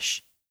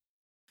flourish.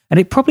 And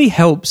it probably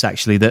helps,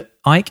 actually, that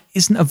Ike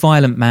isn't a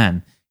violent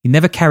man. He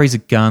never carries a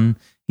gun.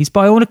 He's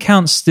by all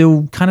accounts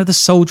still kind of the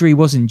soldier he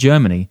was in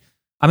Germany.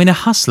 I mean, a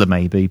hustler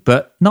maybe,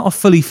 but not a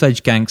fully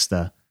fledged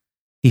gangster.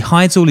 He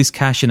hides all his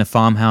cash in a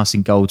farmhouse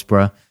in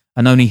Goldsboro,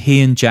 and only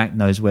he and Jack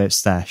knows where it's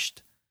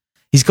stashed.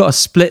 He's got a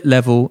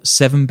split-level,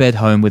 7-bed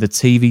home with a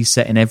TV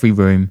set in every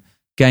room,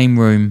 game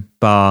room,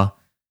 bar,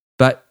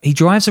 but he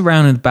drives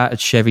around in a battered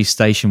Chevy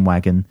station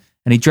wagon,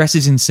 and he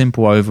dresses in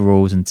simple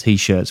overalls and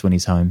T-shirts when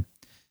he's home.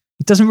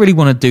 He doesn't really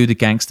want to do the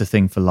gangster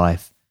thing for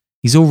life.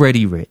 He's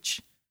already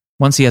rich.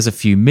 Once he has a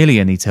few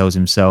million, he tells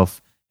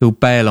himself, he'll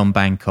bail on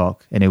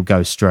Bangkok and he'll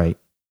go straight.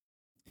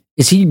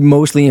 Is he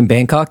mostly in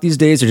Bangkok these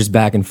days or just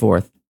back and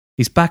forth?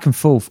 He's back and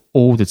forth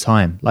all the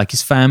time. Like,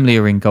 his family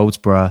are in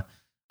Goldsboro.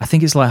 I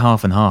think it's like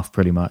half and half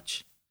pretty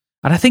much.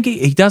 And I think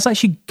he does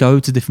actually go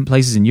to different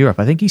places in Europe.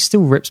 I think he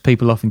still rips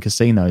people off in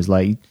casinos.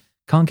 Like, he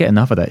can't get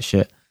enough of that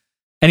shit.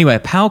 Anyway, a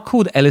pal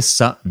called Ellis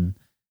Sutton,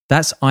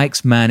 that's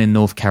Ike's man in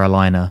North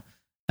Carolina.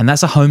 And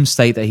that's a home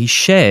state that he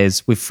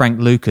shares with Frank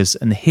Lucas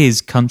and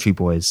his country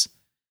boys.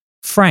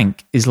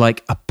 Frank is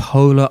like a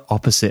polar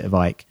opposite of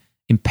Ike.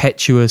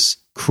 Impetuous,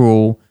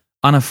 cruel,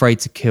 unafraid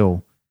to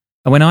kill.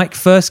 And when Ike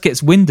first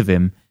gets wind of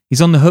him,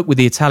 he's on the hook with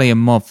the Italian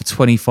mob for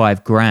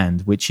 25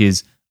 grand, which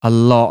is a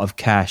lot of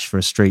cash for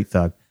a street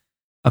thug.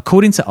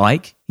 According to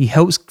Ike, he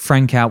helps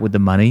Frank out with the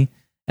money,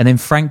 and then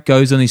Frank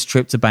goes on his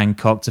trip to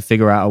Bangkok to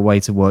figure out a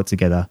way to work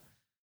together.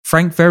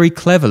 Frank very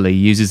cleverly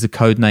uses the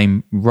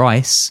codename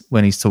Rice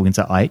when he's talking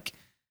to Ike,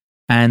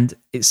 and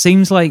it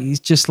seems like he's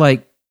just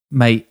like,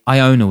 mate, I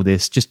own all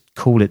this, just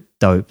call it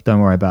dope, don't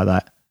worry about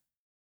that.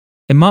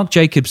 In Mark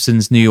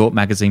Jacobson's New York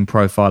Magazine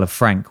profile of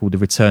Frank called The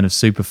Return of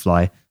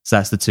Superfly, so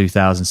that's the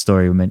 2000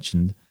 story we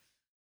mentioned,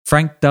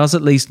 Frank does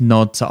at least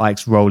nod to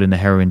Ike's role in the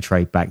heroin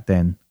trade back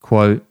then.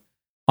 Quote,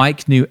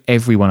 Ike knew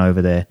everyone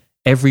over there,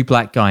 every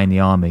black guy in the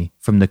army,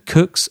 from the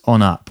cooks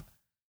on up.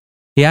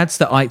 He adds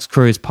that Ike's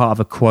crew is part of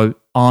a,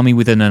 quote, army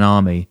within an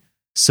army,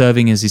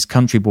 serving as his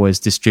country boys'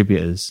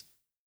 distributors.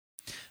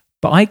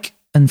 But Ike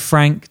and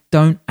Frank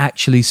don't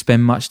actually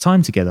spend much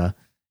time together.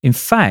 In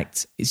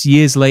fact, it's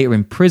years later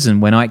in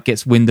prison when Ike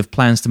gets wind of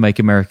plans to make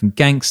American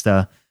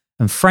Gangster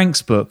and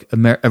Frank's book,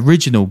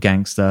 Original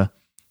Gangster,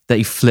 that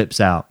he flips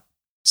out.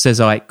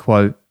 Says Ike,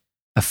 quote,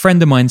 "A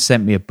friend of mine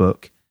sent me a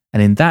book,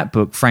 and in that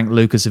book, Frank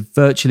Lucas had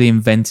virtually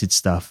invented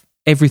stuff.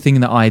 Everything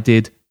that I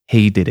did,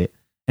 he did it.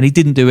 And he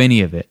didn't do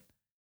any of it.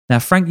 Now,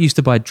 Frank used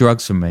to buy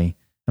drugs from me,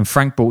 and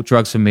Frank bought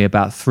drugs from me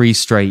about 3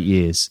 straight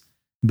years.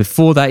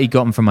 Before that, he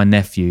got them from my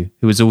nephew,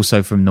 who was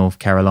also from North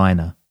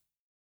Carolina.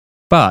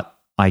 But,"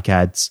 Ike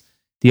adds,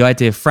 "the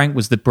idea Frank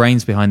was the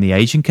brains behind the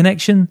Asian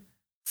connection?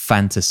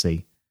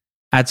 Fantasy."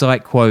 Adds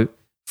Ike, quote,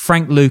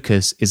 "Frank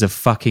Lucas is a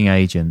fucking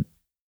agent."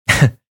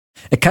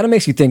 It kind of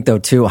makes you think, though,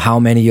 too, how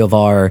many of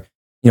our,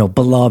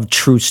 beloved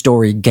true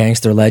story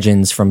gangster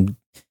legends from,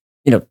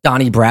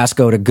 Donnie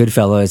Brasco to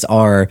Goodfellas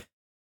are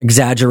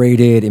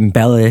exaggerated,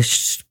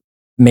 embellished,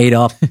 made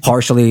up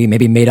partially,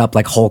 maybe made up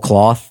like whole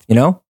cloth,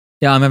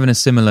 Yeah, I'm having a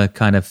similar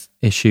kind of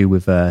issue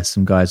with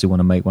some guys who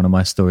want to make one of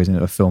my stories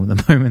into a film at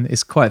the moment.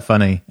 It's quite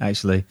funny,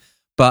 actually.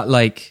 But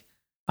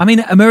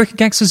American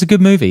Gangster is a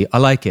good movie. I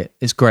like it.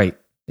 It's great.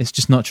 It's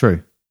just not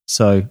true.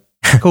 So,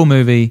 cool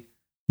movie,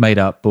 made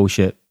up,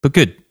 bullshit, but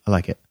good. I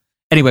like it.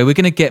 Anyway, we're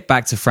going to get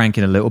back to Frank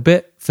in a little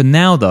bit. For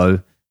now,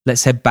 though,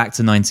 let's head back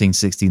to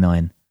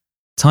 1969.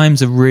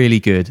 Times are really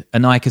good,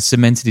 and Ike has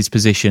cemented his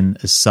position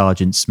as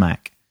Sergeant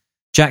Smack.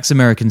 Jack's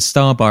American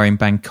Star Bar in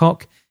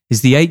Bangkok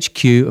is the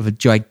HQ of a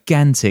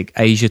gigantic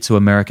Asia to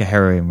America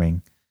heroin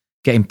ring,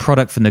 getting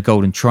product from the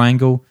Golden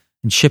Triangle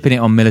and shipping it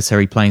on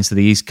military planes to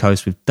the East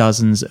Coast with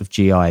dozens of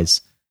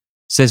GIs.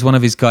 Says one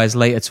of his guys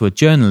later to a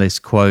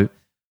journalist, quote,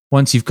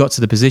 "Once you've got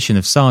to the position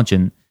of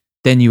sergeant,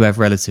 then you have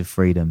relative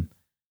freedom.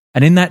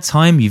 And in that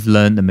time, you've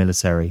learned the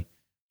military.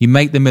 You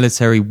make the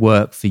military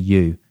work for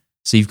you.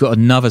 So you've got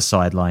another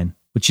sideline,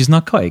 which is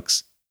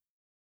narcotics."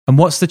 "And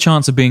what's the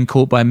chance of being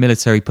caught by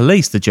military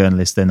police?" the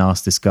journalist then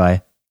asked this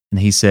guy. And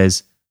he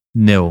says,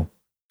 "Nil,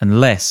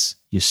 unless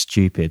you're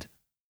stupid."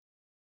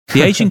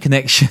 The Asian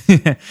Connection,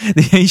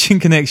 the Asian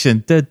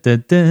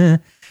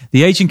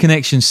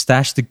Connection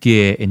stashed the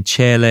gear in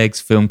chair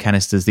legs, film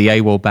canisters, the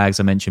AWOL bags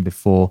I mentioned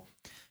before.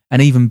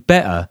 And even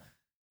better,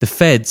 the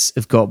feds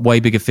have got way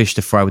bigger fish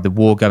to fry with the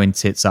war going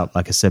tits up,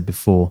 like I said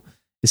before.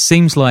 It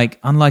seems like,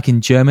 unlike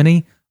in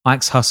Germany,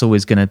 Ike's hustle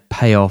is going to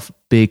pay off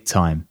big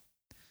time.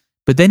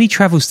 But then he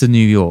travels to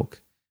New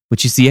York,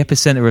 which is the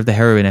epicenter of the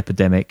heroin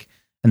epidemic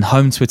and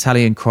home to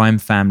Italian crime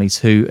families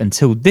who,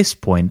 until this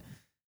point,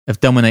 have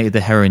dominated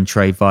the heroin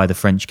trade via the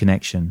French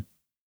Connection.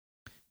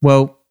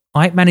 Well,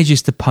 Ike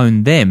manages to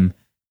pwn them,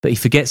 but he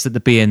forgets that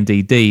the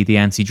BNDD, the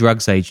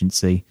anti-drugs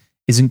agency,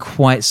 isn't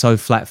quite so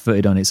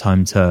flat-footed on its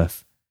home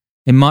turf.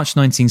 In March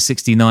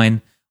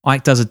 1969,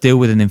 Ike does a deal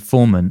with an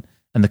informant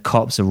and the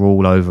cops are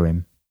all over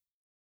him.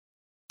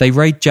 They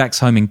raid Jack's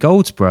home in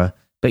Goldsboro,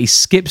 but he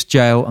skips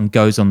jail and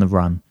goes on the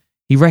run.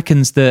 He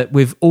reckons that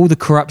with all the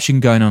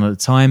corruption going on at the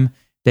time,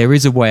 there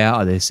is a way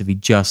out of this if he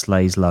just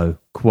lays low.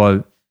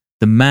 Quote,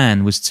 "The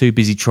man was too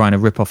busy trying to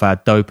rip off our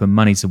dope and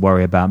money to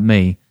worry about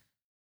me.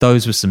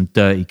 Those were some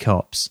dirty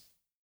cops."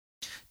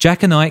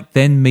 Jack and Ike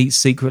then meet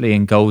secretly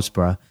in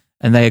Goldsboro,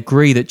 and they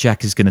agree that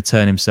Jack is going to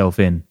turn himself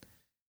in.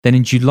 Then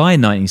in July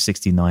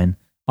 1969,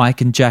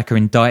 Ike and Jack are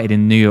indicted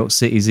in New York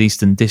City's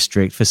Eastern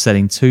District for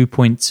selling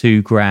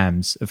 2.2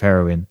 grams of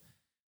heroin,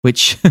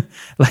 which,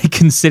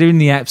 considering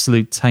the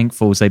absolute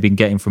tankfuls they've been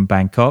getting from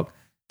Bangkok,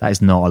 that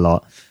is not a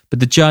lot. But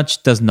the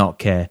judge does not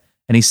care,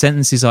 and he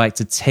sentences Ike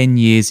to 10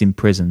 years in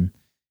prison.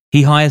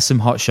 He hires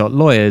some hotshot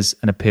lawyers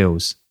and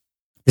appeals.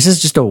 This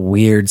is just a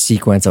weird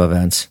sequence of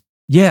events.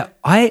 Yeah,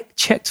 I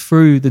checked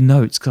through the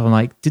notes because I'm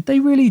like, did they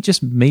really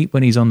just meet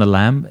when he's on the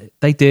lam?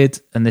 They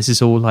did, and this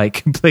is all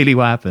completely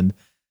what happened.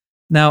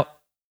 Now,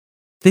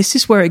 this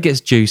is where it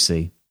gets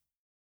juicy.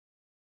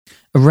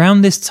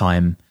 Around this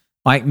time,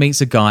 Ike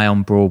meets a guy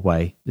on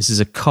Broadway. This is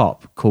a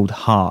cop called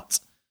Hart,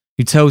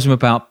 who tells him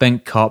about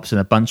bent cops and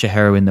a bunch of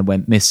heroin that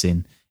went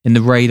missing in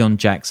the raid on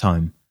Jack's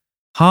home.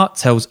 Hart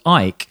tells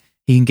Ike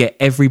he can get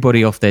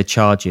everybody off their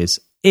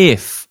charges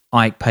if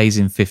Ike pays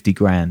him 50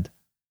 grand.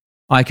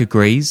 Ike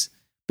agrees,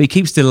 but he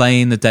keeps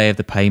delaying the day of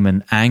the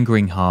payment,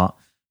 angering Hart.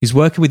 He's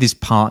working with his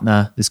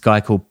partner, this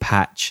guy called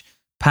Patch.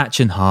 Patch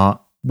and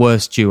Hart,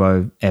 worst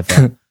duo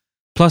ever.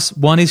 Plus,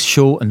 one is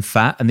short and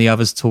fat and the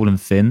other's tall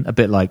and thin, a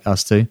bit like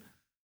us two.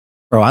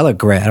 Bro, I look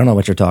great. I don't know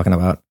what you're talking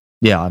about.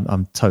 Yeah,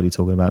 I'm totally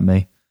talking about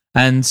me.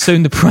 And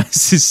soon the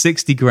price is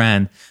 60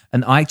 grand,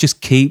 and Ike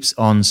just keeps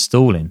on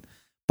stalling.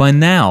 By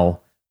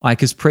now,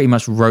 Ike has pretty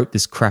much roped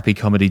this crappy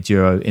comedy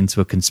duo into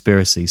a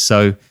conspiracy,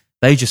 so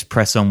they just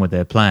press on with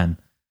their plan.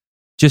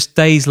 Just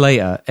days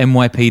later,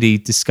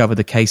 NYPD discovered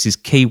the case's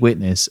key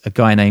witness, a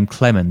guy named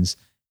Clemens,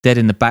 dead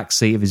in the back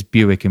seat of his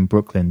Buick in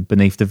Brooklyn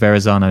beneath the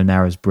Verrazano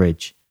Narrows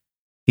Bridge.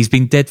 He's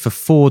been dead for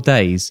 4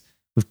 days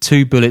with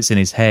 2 bullets in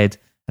his head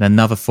and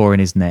another 4 in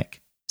his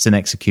neck. It's an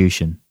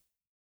execution.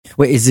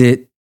 Wait, is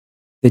it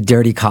the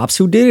dirty cops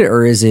who did it,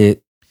 or is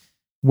it...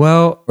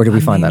 Well... Or did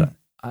we find that out?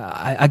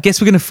 I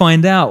guess we're going to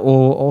find out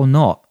or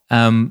not.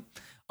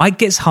 It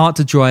gets hard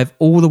to drive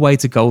all the way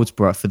to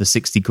Goldsboro for the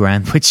 60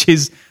 grand, which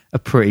is a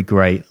pretty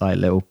great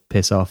little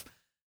piss off.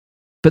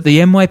 But the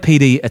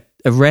NYPD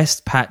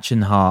arrest Patch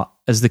and Hart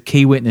as the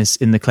key witness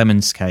in the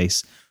Clemens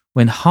case.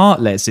 When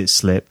Hart lets it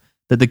slip,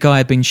 that the guy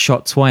had been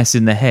shot twice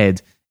in the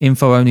head,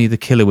 info only the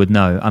killer would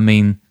know. I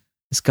mean,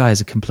 this guy is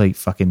a complete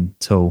fucking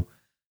tool.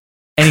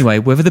 Anyway,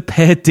 whether the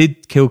pair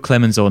did kill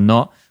Clemens or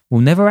not,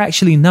 we'll never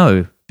actually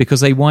know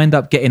because they wind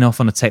up getting off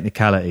on a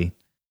technicality.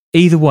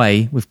 Either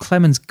way, with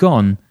Clemens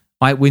gone,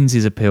 Ike wins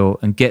his appeal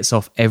and gets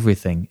off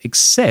everything,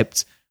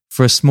 except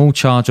for a small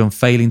charge on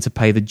failing to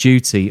pay the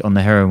duty on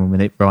the heroin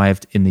when it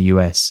arrived in the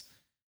US.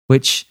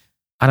 Which,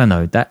 I don't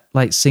know, that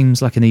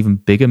seems like an even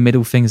bigger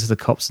middle finger to the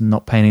cops than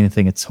not paying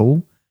anything at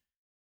all.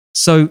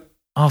 So,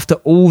 after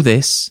all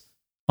this,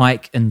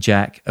 Ike and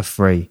Jack are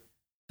free.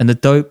 And the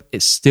dope,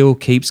 it still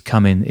keeps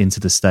coming into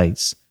the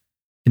States.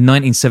 In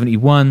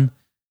 1971,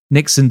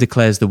 Nixon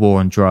declares the war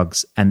on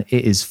drugs, and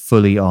it is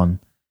fully on.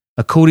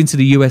 According to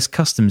the US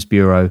Customs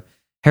Bureau,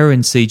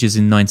 heroin seizures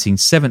in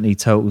 1970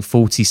 totaled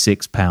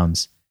 46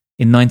 pounds.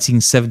 In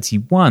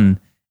 1971,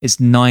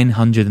 it's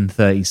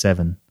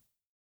 937.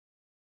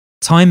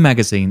 Time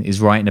magazine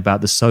is writing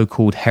about the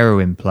so-called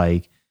heroin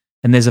plague,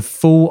 and there's a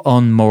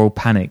full-on moral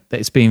panic that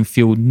is being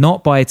fueled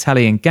not by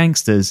Italian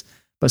gangsters,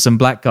 but some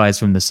black guys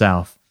from the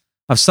South.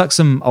 I've stuck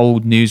some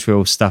old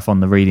newsreel stuff on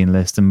the reading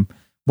list, and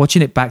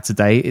watching it back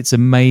today, it's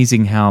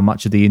amazing how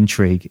much of the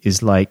intrigue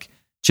is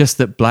just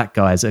that black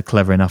guys are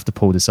clever enough to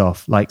pull this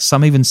off.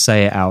 Some even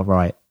say it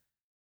outright.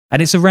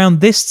 And it's around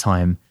this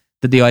time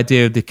that the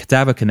idea of the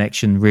cadaver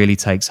connection really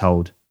takes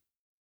hold.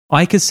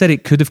 Ike has said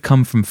it could have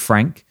come from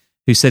Frank,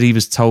 who said he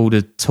was told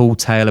a tall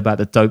tale about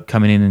the dope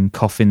coming in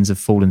coffins of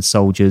fallen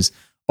soldiers,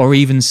 or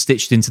even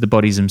stitched into the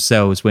bodies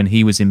themselves when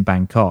he was in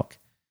Bangkok.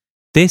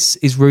 This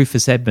is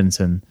Rufus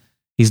Edmonton.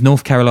 He's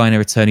North Carolina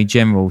Attorney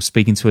General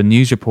speaking to a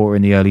news reporter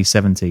in the early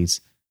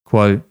 70s.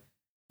 Quote,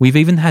 "We've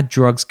even had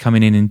drugs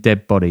coming in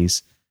dead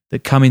bodies,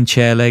 that come in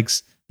chair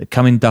legs, that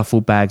come in duffel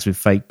bags with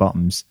fake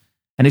bottoms.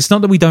 And it's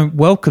not that we don't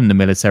welcome the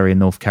military in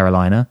North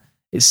Carolina.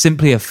 It's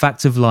simply a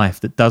fact of life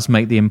that does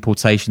make the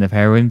importation of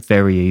heroin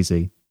very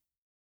easy."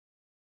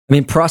 I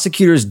mean,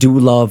 prosecutors do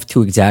love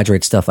to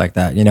exaggerate stuff like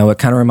that. You know, it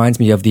kind of reminds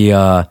me of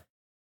the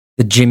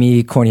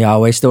Jimmy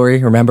Corniawe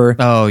story. Remember?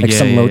 Oh,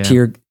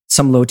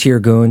 Some low tier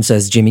goon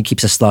says Jimmy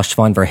keeps a slush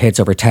fund for hits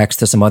over text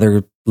to some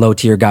other low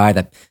tier guy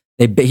that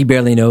he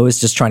barely knows,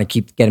 just trying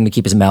to get him to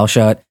keep his mouth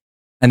shut,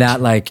 and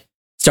that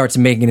starts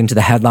making it into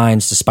the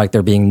headlines, despite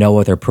there being no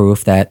other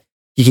proof that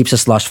he keeps a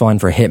slush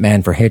fund for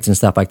hitman for hits and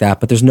stuff like that.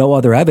 But there's no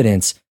other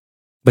evidence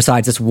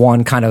besides this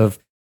one kind of,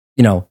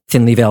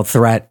 thinly veiled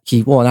threat.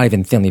 Not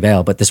even thinly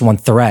veiled, but this one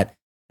threat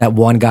that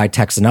one guy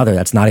texts another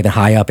that's not even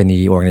high up in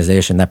the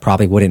organization that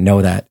probably wouldn't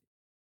know that.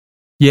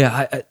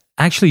 Yeah,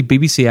 actually,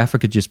 BBC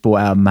Africa just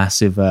brought out a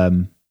massive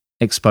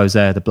expose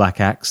of the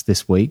Black Axe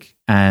this week,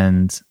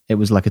 and it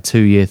was like a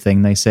 2-year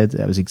thing. They said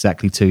that was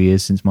exactly 2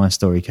 years since my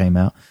story came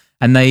out,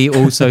 and they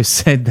also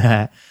said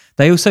that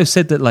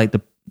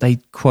they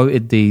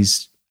quoted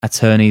these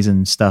attorneys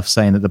and stuff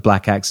saying that the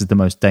Black Axe is the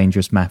most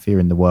dangerous mafia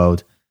in the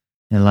world.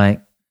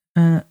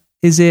 And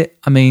is it?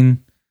 I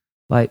mean,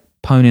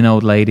 poning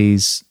old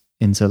ladies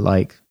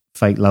into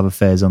fake love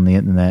affairs on the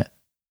internet.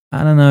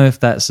 I don't know if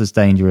that's as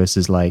dangerous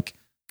as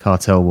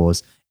cartel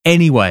wars.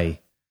 Anyway,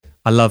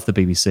 I love the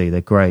BBC.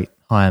 They're great.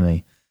 Hire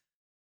me.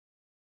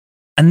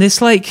 And this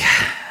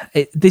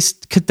this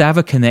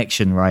cadaver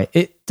connection, right?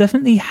 It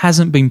definitely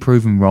hasn't been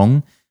proven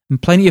wrong,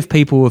 and plenty of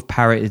people have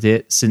parroted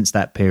it since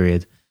that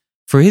period.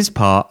 For his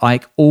part,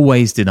 Ike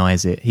always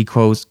denies it. He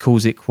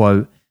calls it,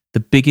 quote,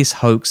 "the biggest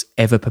hoax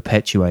ever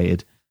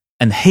perpetuated."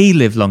 And he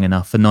lived long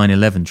enough for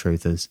 9/11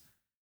 truthers.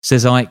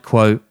 Says Ike,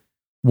 quote,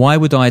 "Why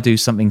would I do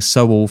something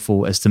so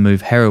awful as to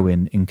move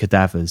heroin in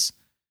cadavers?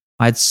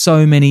 I had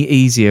so many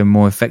easier and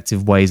more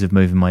effective ways of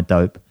moving my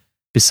dope.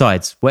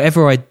 Besides,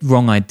 whatever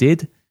wrong I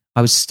did,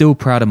 I was still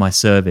proud of my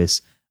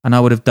service, and I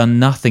would have done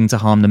nothing to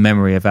harm the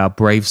memory of our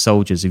brave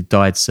soldiers who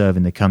died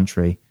serving the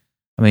country."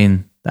 I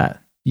mean,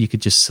 that you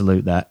could just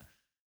salute that.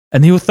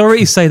 And the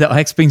authorities say that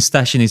Ike's been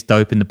stashing his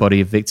dope in the body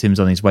of victims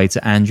on his way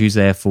to Andrews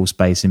Air Force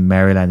Base in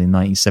Maryland in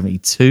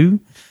 1972,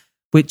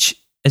 which,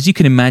 as you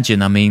can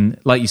imagine, I mean,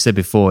 like you said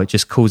before, it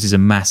just causes a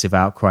massive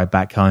outcry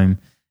back home.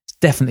 It's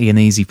definitely an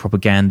easy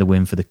propaganda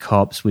win for the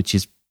cops, which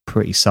is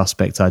pretty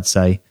suspect, I'd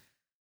say.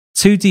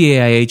 2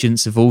 DEA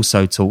agents have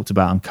also talked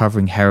about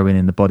uncovering heroin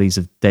in the bodies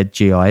of dead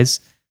GIs.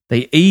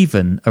 They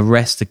even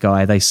arrest a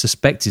guy they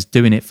suspect is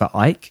doing it for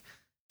Ike,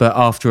 but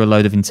after a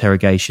load of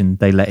interrogation,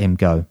 they let him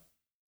go.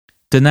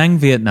 Da Nang,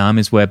 Vietnam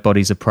is where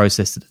bodies are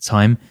processed at the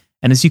time,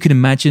 and as you can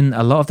imagine,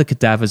 a lot of the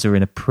cadavers are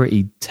in a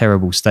pretty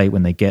terrible state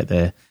when they get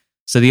there.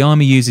 So the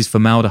army uses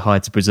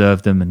formaldehyde to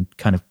preserve them and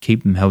kind of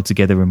keep them held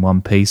together in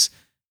one piece,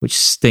 which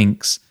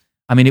stinks.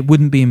 I mean, it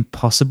wouldn't be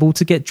impossible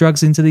to get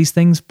drugs into these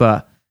things,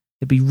 but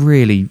it'd be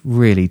really,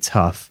 really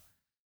tough.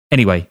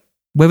 Anyway,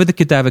 whether the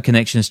cadaver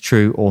connection is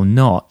true or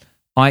not,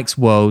 Ike's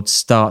world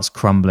starts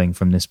crumbling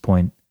from this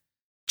point.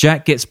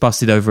 Jack gets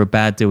busted over a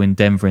bad deal in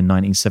Denver in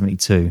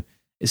 1972.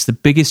 It's the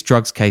biggest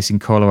drugs case in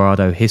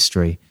Colorado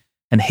history,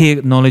 and he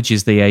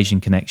acknowledges the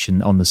Asian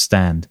connection on the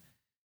stand.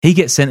 He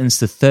gets sentenced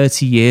to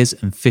 30 years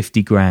and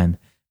 50 grand,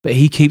 but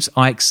he keeps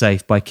Ike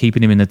safe by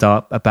keeping him in the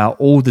dark about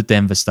all the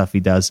Denver stuff he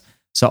does,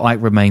 so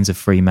Ike remains a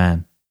free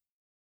man.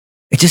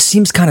 it just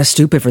seems kind of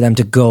stupid for them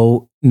to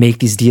go make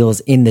these deals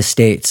in the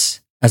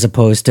States as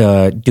opposed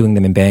to doing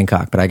them in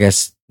Bangkok. But I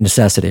guess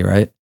necessity,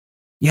 right?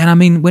 Yeah, and I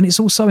mean, when it's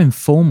all so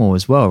informal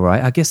as well,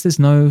 right? I guess there's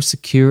no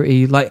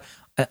security. Like,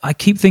 I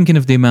keep thinking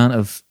of the amount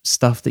of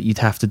stuff that you'd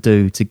have to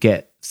do to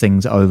get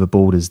things over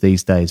borders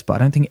these days, but I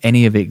don't think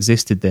any of it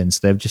existed then. So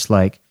they're just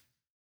like,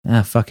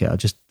 fuck it, I'll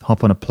just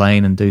hop on a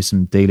plane and do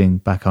some dealing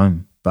back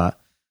home. But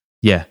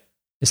yeah,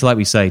 it's like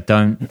we say,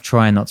 don't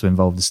try not to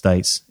involve the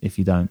States if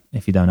you don't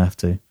have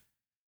to.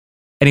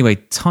 Anyway,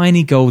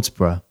 tiny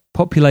Goldsboro,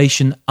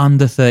 population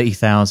under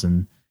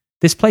 30,000.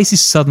 This place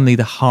is suddenly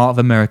the heart of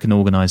American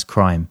organized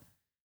crime.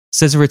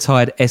 Says a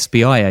retired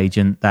SBI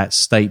agent, that's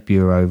State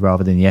Bureau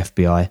rather than the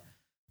FBI,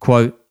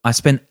 quote, I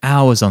spent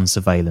hours on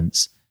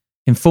surveillance.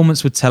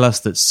 Informants would tell us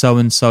that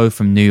so-and-so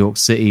from New York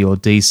City or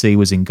DC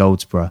was in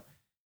Goldsboro.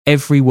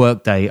 Every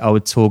workday I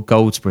would tour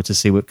Goldsboro to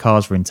see what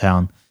cars were in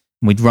town,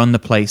 and we'd run the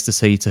place to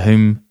see to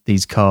whom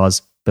these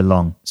cars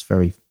belong. It's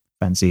very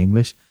fancy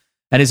English.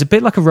 And it's a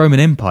bit like a Roman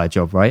Empire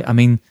job, right? I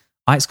mean,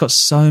 Ike's got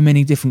so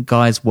many different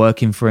guys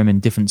working for him in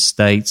different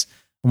states,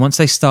 and once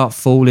they start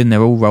falling,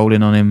 they're all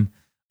rolling on him.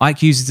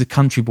 Ike uses the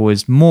country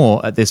boys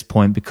more at this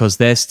point because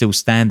they're still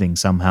standing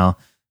somehow,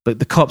 but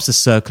the cops are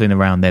circling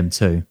around them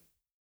too.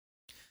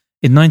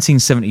 In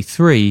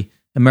 1973,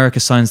 America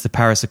signs the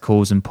Paris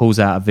Accords and pulls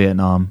out of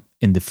Vietnam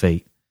in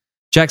defeat.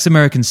 Jack's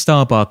American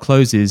Star Bar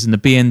closes and the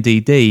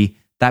BNDD,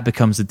 that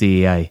becomes the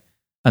DEA.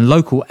 And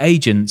local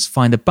agents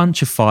find a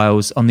bunch of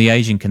files on the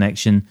Asian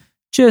connection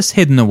just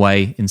hidden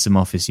away in some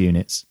office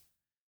units.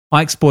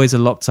 Ike's boys are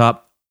locked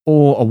up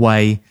or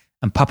away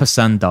and Papa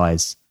San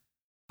dies.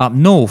 Up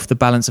north, the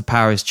balance of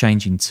power is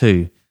changing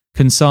too.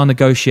 Kun Sa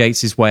negotiates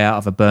his way out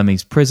of a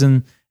Burmese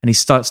prison and he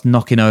starts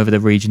knocking over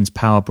the region's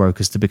power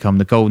brokers to become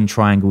the Golden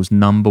Triangle's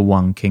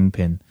 #1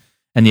 kingpin.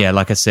 And yeah,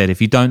 like I said,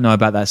 if you don't know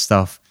about that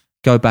stuff,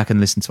 go back and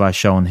listen to our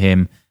show on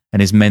him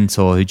and his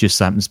mentor, who just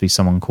happens to be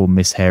someone called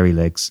Miss Hairy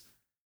Legs.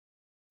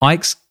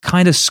 Ike's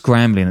kind of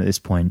scrambling at this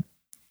point.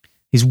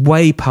 He's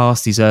way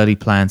past his early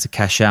plan to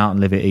cash out and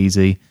live it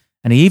easy,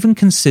 and he even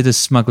considers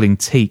smuggling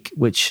teak,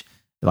 which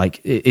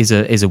is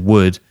a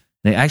wood.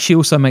 And it actually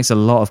also makes a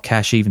lot of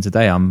cash even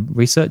today. I'm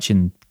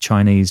researching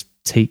Chinese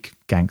teak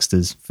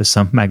gangsters for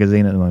some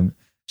magazine at the moment,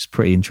 which is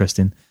pretty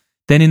interesting.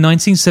 Then in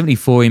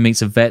 1974, he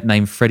meets a vet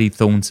named Freddie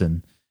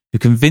Thornton, who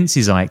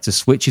convinces Ike to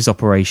switch his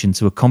operation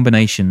to a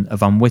combination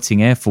of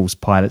unwitting Air Force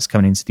pilots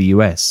coming into the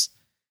US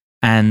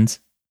and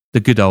the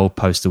good old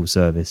Postal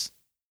Service.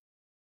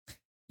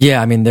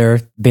 Yeah, I mean,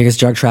 they're biggest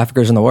drug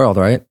traffickers in the world,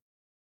 right?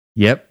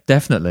 Yep,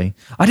 definitely.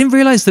 I didn't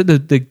realize that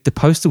the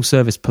Postal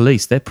Service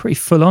police, they're pretty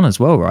full on as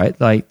well, right?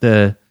 Like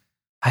I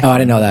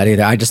didn't know that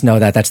either. I just know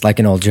that that's like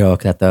an old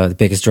joke that the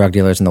biggest drug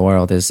dealers in the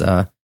world is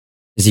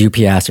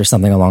UPS or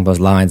something along those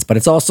lines. But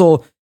it's also,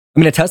 I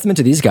mean, a testament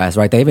to these guys,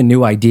 right? They have a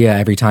new idea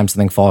every time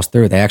something falls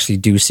through. They actually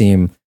do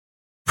seem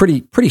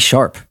pretty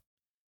sharp.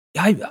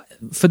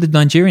 For the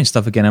Nigerian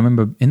stuff again, I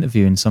remember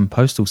interviewing some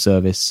Postal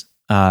Service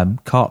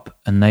cop,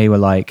 and they were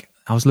like,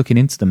 I was looking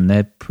into them, and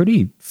they're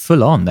pretty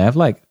full on. They have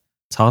like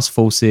task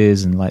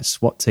forces and like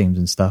SWAT teams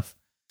and stuff.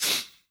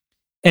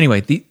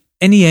 Anyway,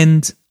 in the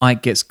end,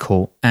 Ike gets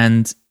caught,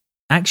 and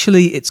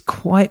actually it's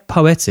quite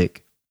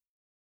poetic.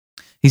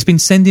 He's been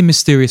sending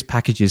mysterious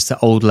packages to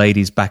old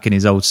ladies back in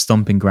his old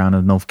stomping ground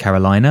of North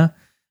Carolina,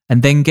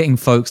 and then getting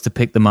folks to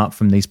pick them up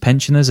from these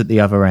pensioners at the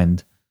other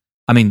end.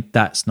 I mean,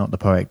 that's not the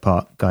poetic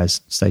part,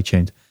 guys. Stay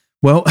tuned.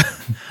 Well,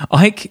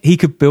 Ike, he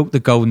could build the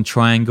Golden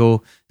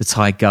Triangle, the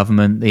Thai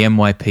government, the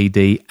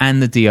NYPD,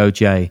 and the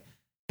DOJ.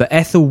 But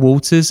Ethel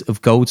Waters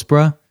of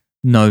Goldsboro,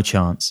 no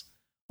chance.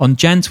 On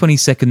Jan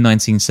 22nd,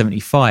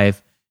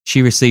 1975,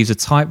 she receives a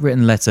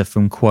typewritten letter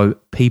from,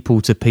 quote,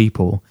 people to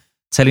people,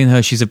 telling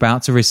her she's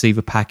about to receive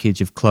a package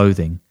of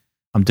clothing.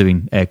 I'm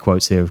doing air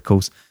quotes here, of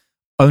course.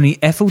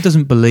 Only Ethel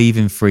doesn't believe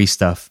in free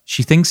stuff.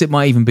 She thinks it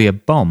might even be a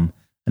bomb.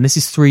 And this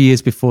is 3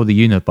 years before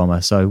the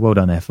Unabomber, so well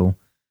done, Ethel.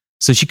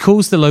 So she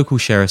calls the local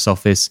sheriff's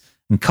office,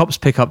 and cops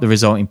pick up the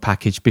resulting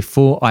package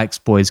before Ike's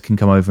boys can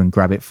come over and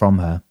grab it from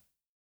her.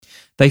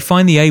 They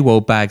find the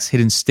AWOL bag's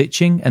hidden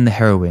stitching and the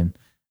heroin,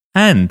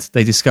 and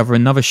they discover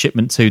another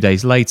shipment 2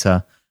 days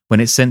later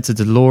when it's sent to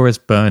Dolores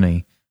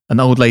Burney,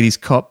 an old lady's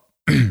cop.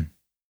 I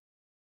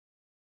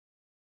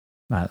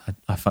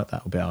fucked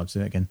that a bit. I'll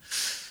do it again.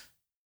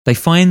 They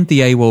find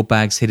the AWOL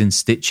bag's hidden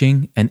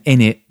stitching and in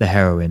it the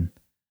heroin,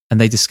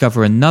 and they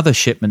discover another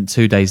shipment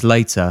 2 days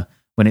later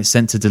when it's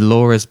sent to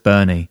Dolores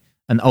Burney,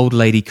 an old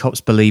lady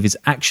cops believe is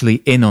actually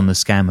in on the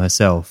scam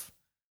herself.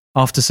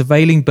 After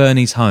surveilling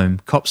Burney's home,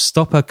 cops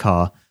stop her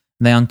car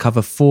and they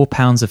uncover 4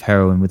 pounds of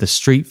heroin with a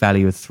street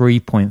value of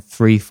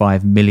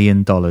 $3.35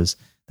 million.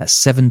 That's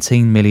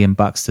 17 million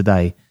bucks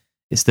today.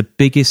 It's the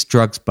biggest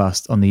drugs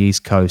bust on the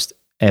East Coast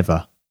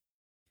ever.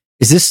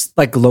 Is this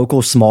like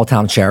local small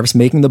town sheriffs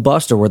making the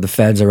bust, or were the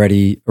feds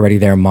already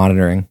there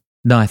monitoring?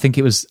 No, I think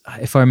it was,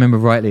 if I remember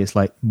rightly, it's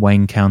like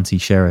Wayne County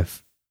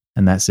Sheriff,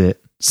 and that's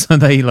it. So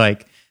they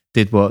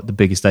did what the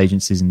biggest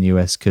agencies in the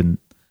US couldn't.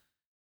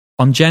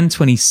 On Jan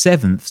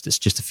 27th, that's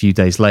just a few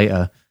days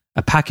later,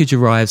 a package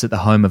arrives at the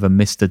home of a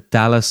Mr.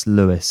 Dallas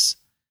Lewis.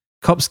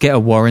 Cops get a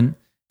warrant,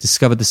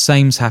 discover the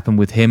same's happened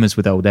with him as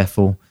with old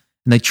Ethel,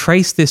 and they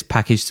trace this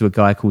package to a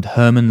guy called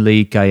Herman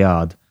Lee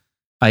Gaillard,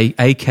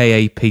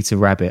 a.k.a. Peter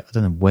Rabbit. I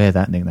don't know where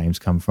that nickname's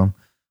come from.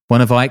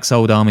 One of Ike's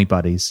old army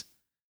buddies.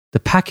 The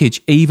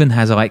package even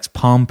has Ike's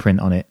palm print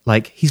on it.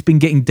 Like, he's been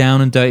getting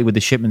down and dirty with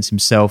the shipments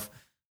himself.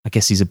 I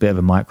guess he's a bit of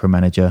a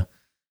micromanager.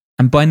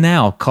 And by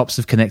now, cops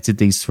have connected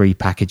these 3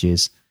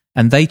 packages,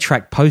 and they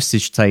track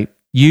postage tape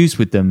used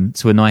with them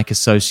to an Ike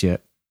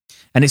associate.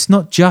 And it's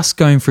not just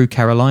going through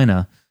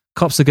Carolina.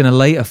 Cops are going to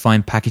later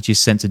find packages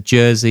sent to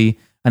Jersey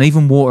and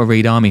even Walter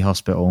Reed Army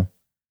Hospital.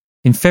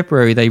 In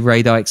February, they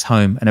raid Ike's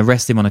home and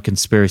arrest him on a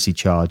conspiracy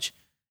charge.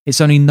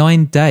 It's only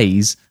 9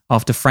 days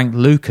after Frank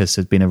Lucas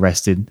had been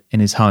arrested in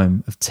his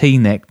home of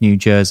Teaneck, New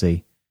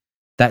Jersey.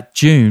 That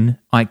June,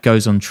 Ike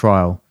goes on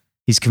trial.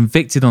 He's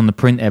convicted on the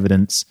print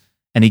evidence,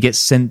 and he gets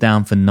sent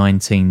down for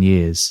 19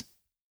 years.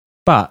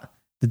 But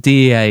the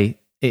DEA,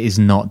 it is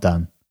not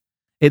done.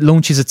 It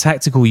launches a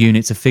tactical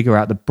unit to figure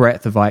out the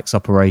breadth of Ike's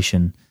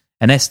operation,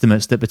 and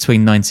estimates that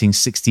between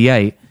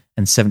 1968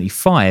 and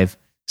 75,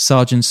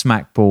 Sergeant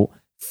Smack brought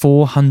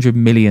 $400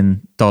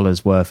 million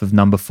worth of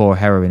number 4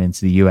 heroin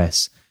into the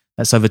US.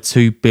 That's over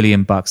 $2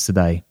 billion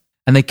today.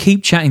 And they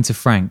keep chatting to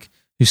Frank,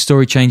 whose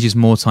story changes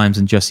more times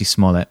than Jussie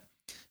Smollett.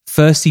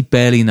 First, he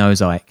barely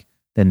knows Ike.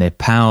 Then they're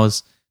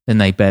pals. Then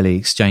they barely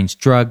exchange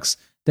drugs.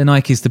 Then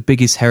Ike is the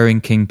biggest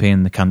heroin kingpin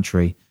in the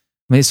country.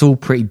 I mean, it's all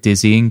pretty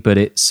dizzying, but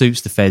it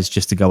suits the feds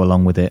just to go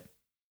along with it.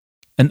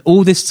 And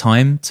all this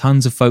time,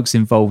 tons of folks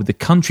involved with the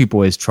Country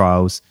Boys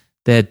trials,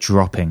 they're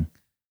dropping.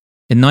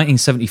 In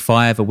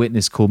 1975, a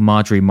witness called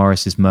Marjorie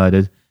Morris is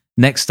murdered.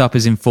 Next up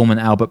is informant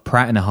Albert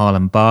Pratt in a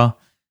Harlem bar.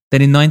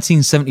 Then in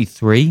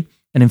 1973,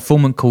 an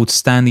informant called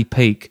Stanley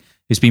Peake,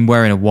 who's been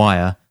wearing a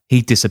wire,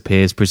 he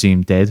disappears,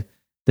 presumed dead.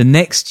 The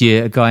next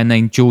year, a guy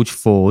named George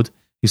Ford,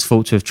 who's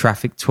thought to have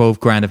trafficked 12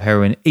 grand of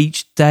heroin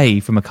each day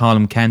from a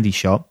Harlem candy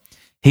shop,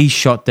 he's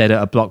shot dead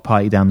at a block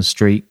party down the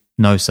street.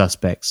 No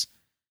suspects.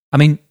 I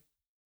mean,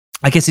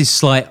 I guess it's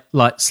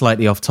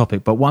slightly off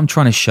topic, but what I'm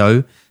trying to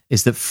show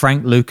is that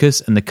Frank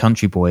Lucas and the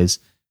Country Boys,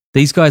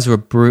 these guys are a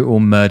brutal,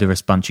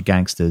 murderous bunch of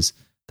gangsters.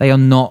 They are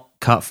not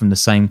cut from the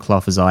same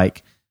cloth as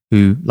Ike,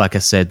 who, like I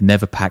said,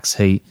 never packs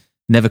heat,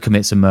 never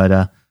commits a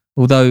murder,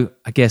 although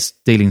I guess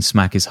dealing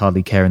smack is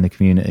hardly care in the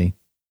community.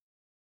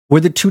 Were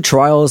the 2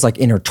 trials like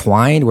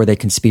intertwined? Were they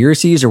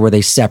conspiracies or were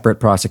they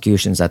separate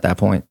prosecutions at that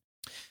point?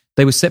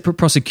 They were separate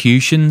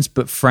prosecutions,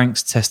 but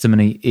Frank's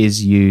testimony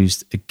is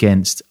used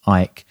against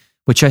Ike,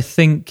 which I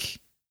think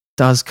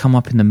does come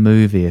up in the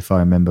movie, if I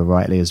remember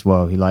rightly as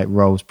well. He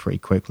rolls pretty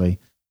quickly.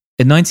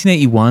 In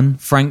 1981,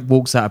 Frank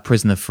walks out of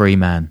prison a free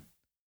man.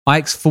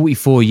 Ike's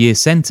 44-year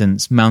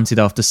sentence, mounted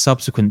after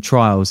subsequent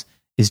trials,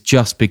 is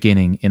just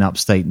beginning in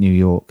upstate New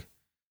York.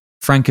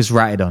 Frank has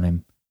ratted on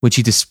him, which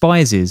he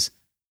despises,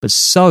 but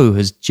so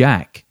has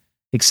Jack.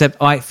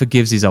 Except Ike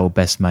forgives his old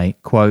best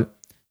mate. Quote,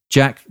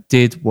 "Jack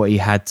did what he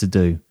had to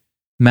do.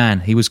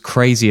 Man, he was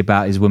crazy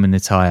about his woman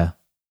Natalia."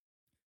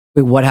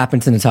 Wait, what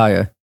happened to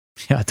Natalia?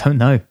 Yeah, I don't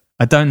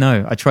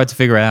know. I tried to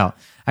figure it out.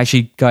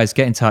 Actually, guys,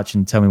 get in touch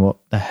and tell me what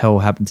the hell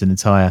happened to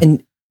Natalia.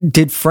 And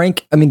did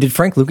Frank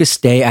Lucas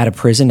stay out of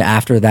prison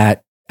after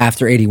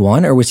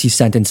 81, or was he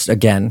sentenced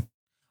again?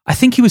 I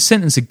think he was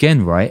sentenced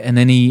again, right? And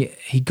then he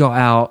got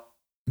out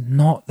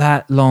not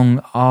that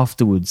long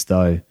afterwards,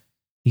 though.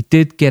 He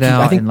did get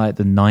out in like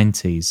the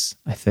 90s,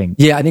 I think.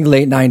 Yeah, I think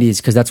late 90s,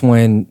 because that's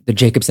when the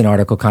Jacobson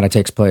article kind of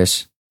takes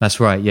place. That's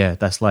right, yeah.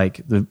 That's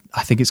like,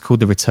 I think it's called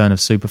The Return of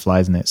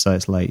Superfly, isn't it? So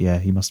it's late, yeah,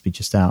 he must be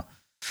just out.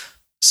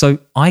 So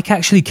Ike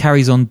actually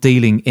carries on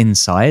dealing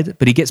inside,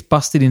 but he gets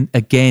busted in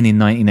again in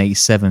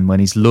 1987 when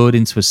he's lured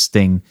into a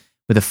sting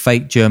with a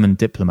fake German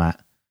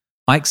diplomat.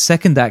 Ike's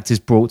second act is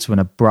brought to an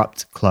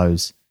abrupt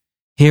close.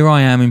 "Here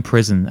I am in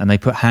prison and they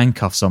put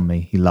handcuffs on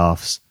me," he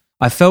laughs.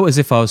 "I felt as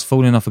if I was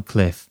falling off a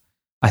cliff.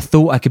 I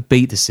thought I could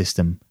beat the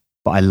system,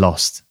 but I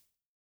lost."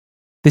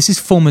 This is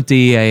former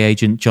DEA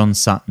agent John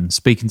Sutton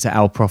speaking to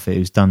Al Prophet,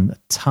 who's done a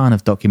ton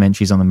of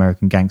documentaries on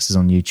American gangsters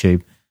on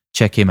YouTube.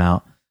 Check him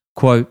out.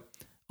 Quote,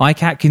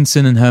 "Ike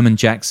Atkinson and Herman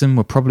Jackson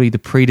were probably the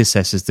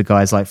predecessors to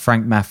guys like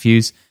Frank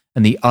Matthews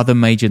and the other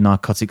major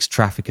narcotics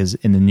traffickers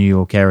in the New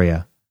York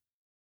area."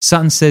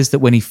 Sutton says that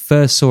when he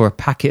first saw a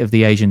packet of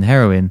the Asian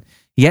heroin,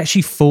 he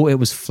actually thought it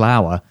was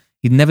flour.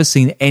 He'd never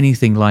seen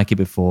anything like it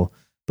before,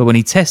 but when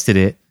he tested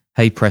it,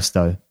 hey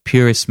presto,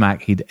 purest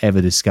smack he'd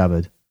ever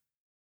discovered.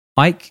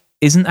 Ike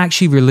isn't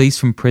actually released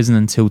from prison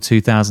until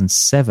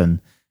 2007,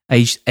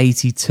 aged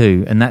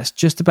 82, and that's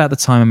just about the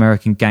time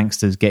American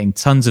gangsters getting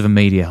tons of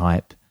media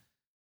hype.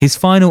 His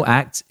final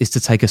act is to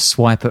take a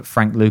swipe at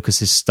Frank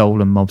Lucas's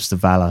stolen mobster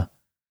valor.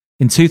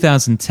 In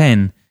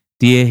 2010,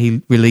 the year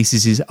he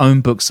releases his own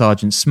book,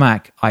 Sergeant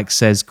Smack, Ike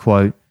says,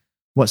 quote,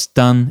 "What's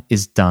done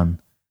is done.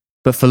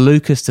 But for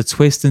Lucas to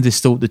twist and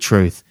distort the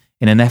truth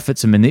in an effort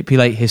to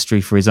manipulate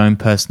history for his own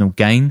personal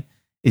gain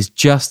is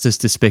just as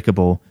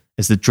despicable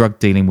as the drug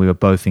dealing we were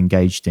both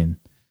engaged in.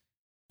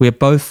 We are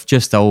both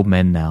just old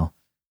men now,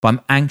 but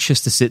I'm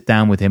anxious to sit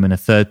down with him and a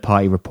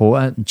third-party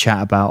reporter and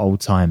chat about old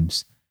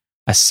times.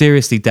 I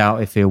seriously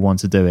doubt if he'll want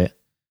to do it.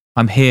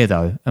 I'm here,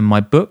 though, and my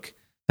book,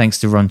 thanks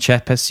to Ron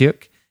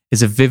Chepesiuk,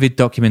 is a vivid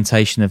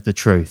documentation of the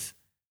truth,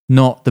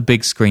 not the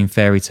big screen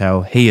fairy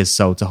tale he has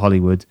sold to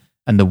Hollywood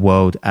and the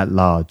world at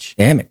large.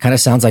 Damn, it kind of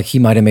sounds like he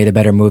might have made a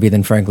better movie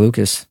than Frank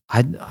Lucas.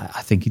 I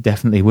think he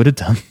definitely would have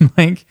done.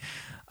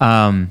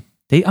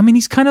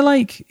 He's kind of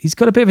like, he's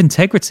got a bit of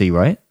integrity,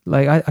 right?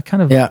 Like, I've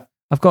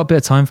got a bit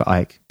of time for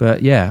Ike,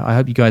 but yeah, I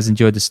hope you guys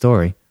enjoyed the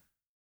story.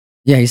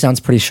 Yeah, he sounds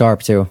pretty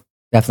sharp too.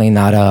 Definitely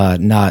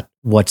not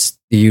what's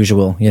the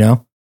usual, you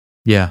know?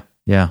 Yeah.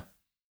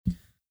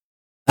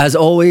 As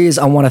always,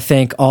 I want to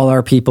thank all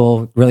our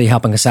people really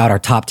helping us out, our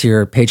top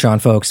tier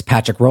Patreon folks,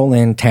 Patrick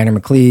Rowland, Tanner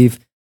McCleve,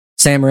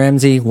 Sam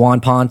Ramsey, Juan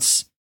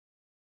Ponce,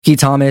 Key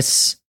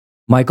Thomas,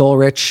 Mike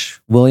Ulrich,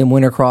 William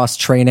Wintercross,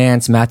 Trey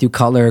Nance, Matthew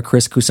Cutler,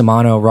 Chris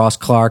Cusimano, Ross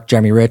Clark,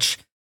 Jeremy Rich,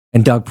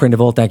 and Doug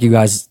Prindiville. Thank you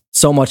guys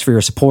so much for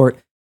your support.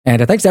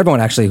 And thanks to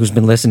everyone actually who's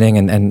been listening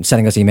and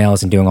sending us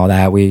emails and doing all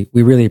that. We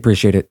really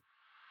appreciate it.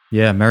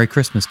 Yeah, Merry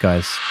Christmas,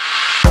 guys.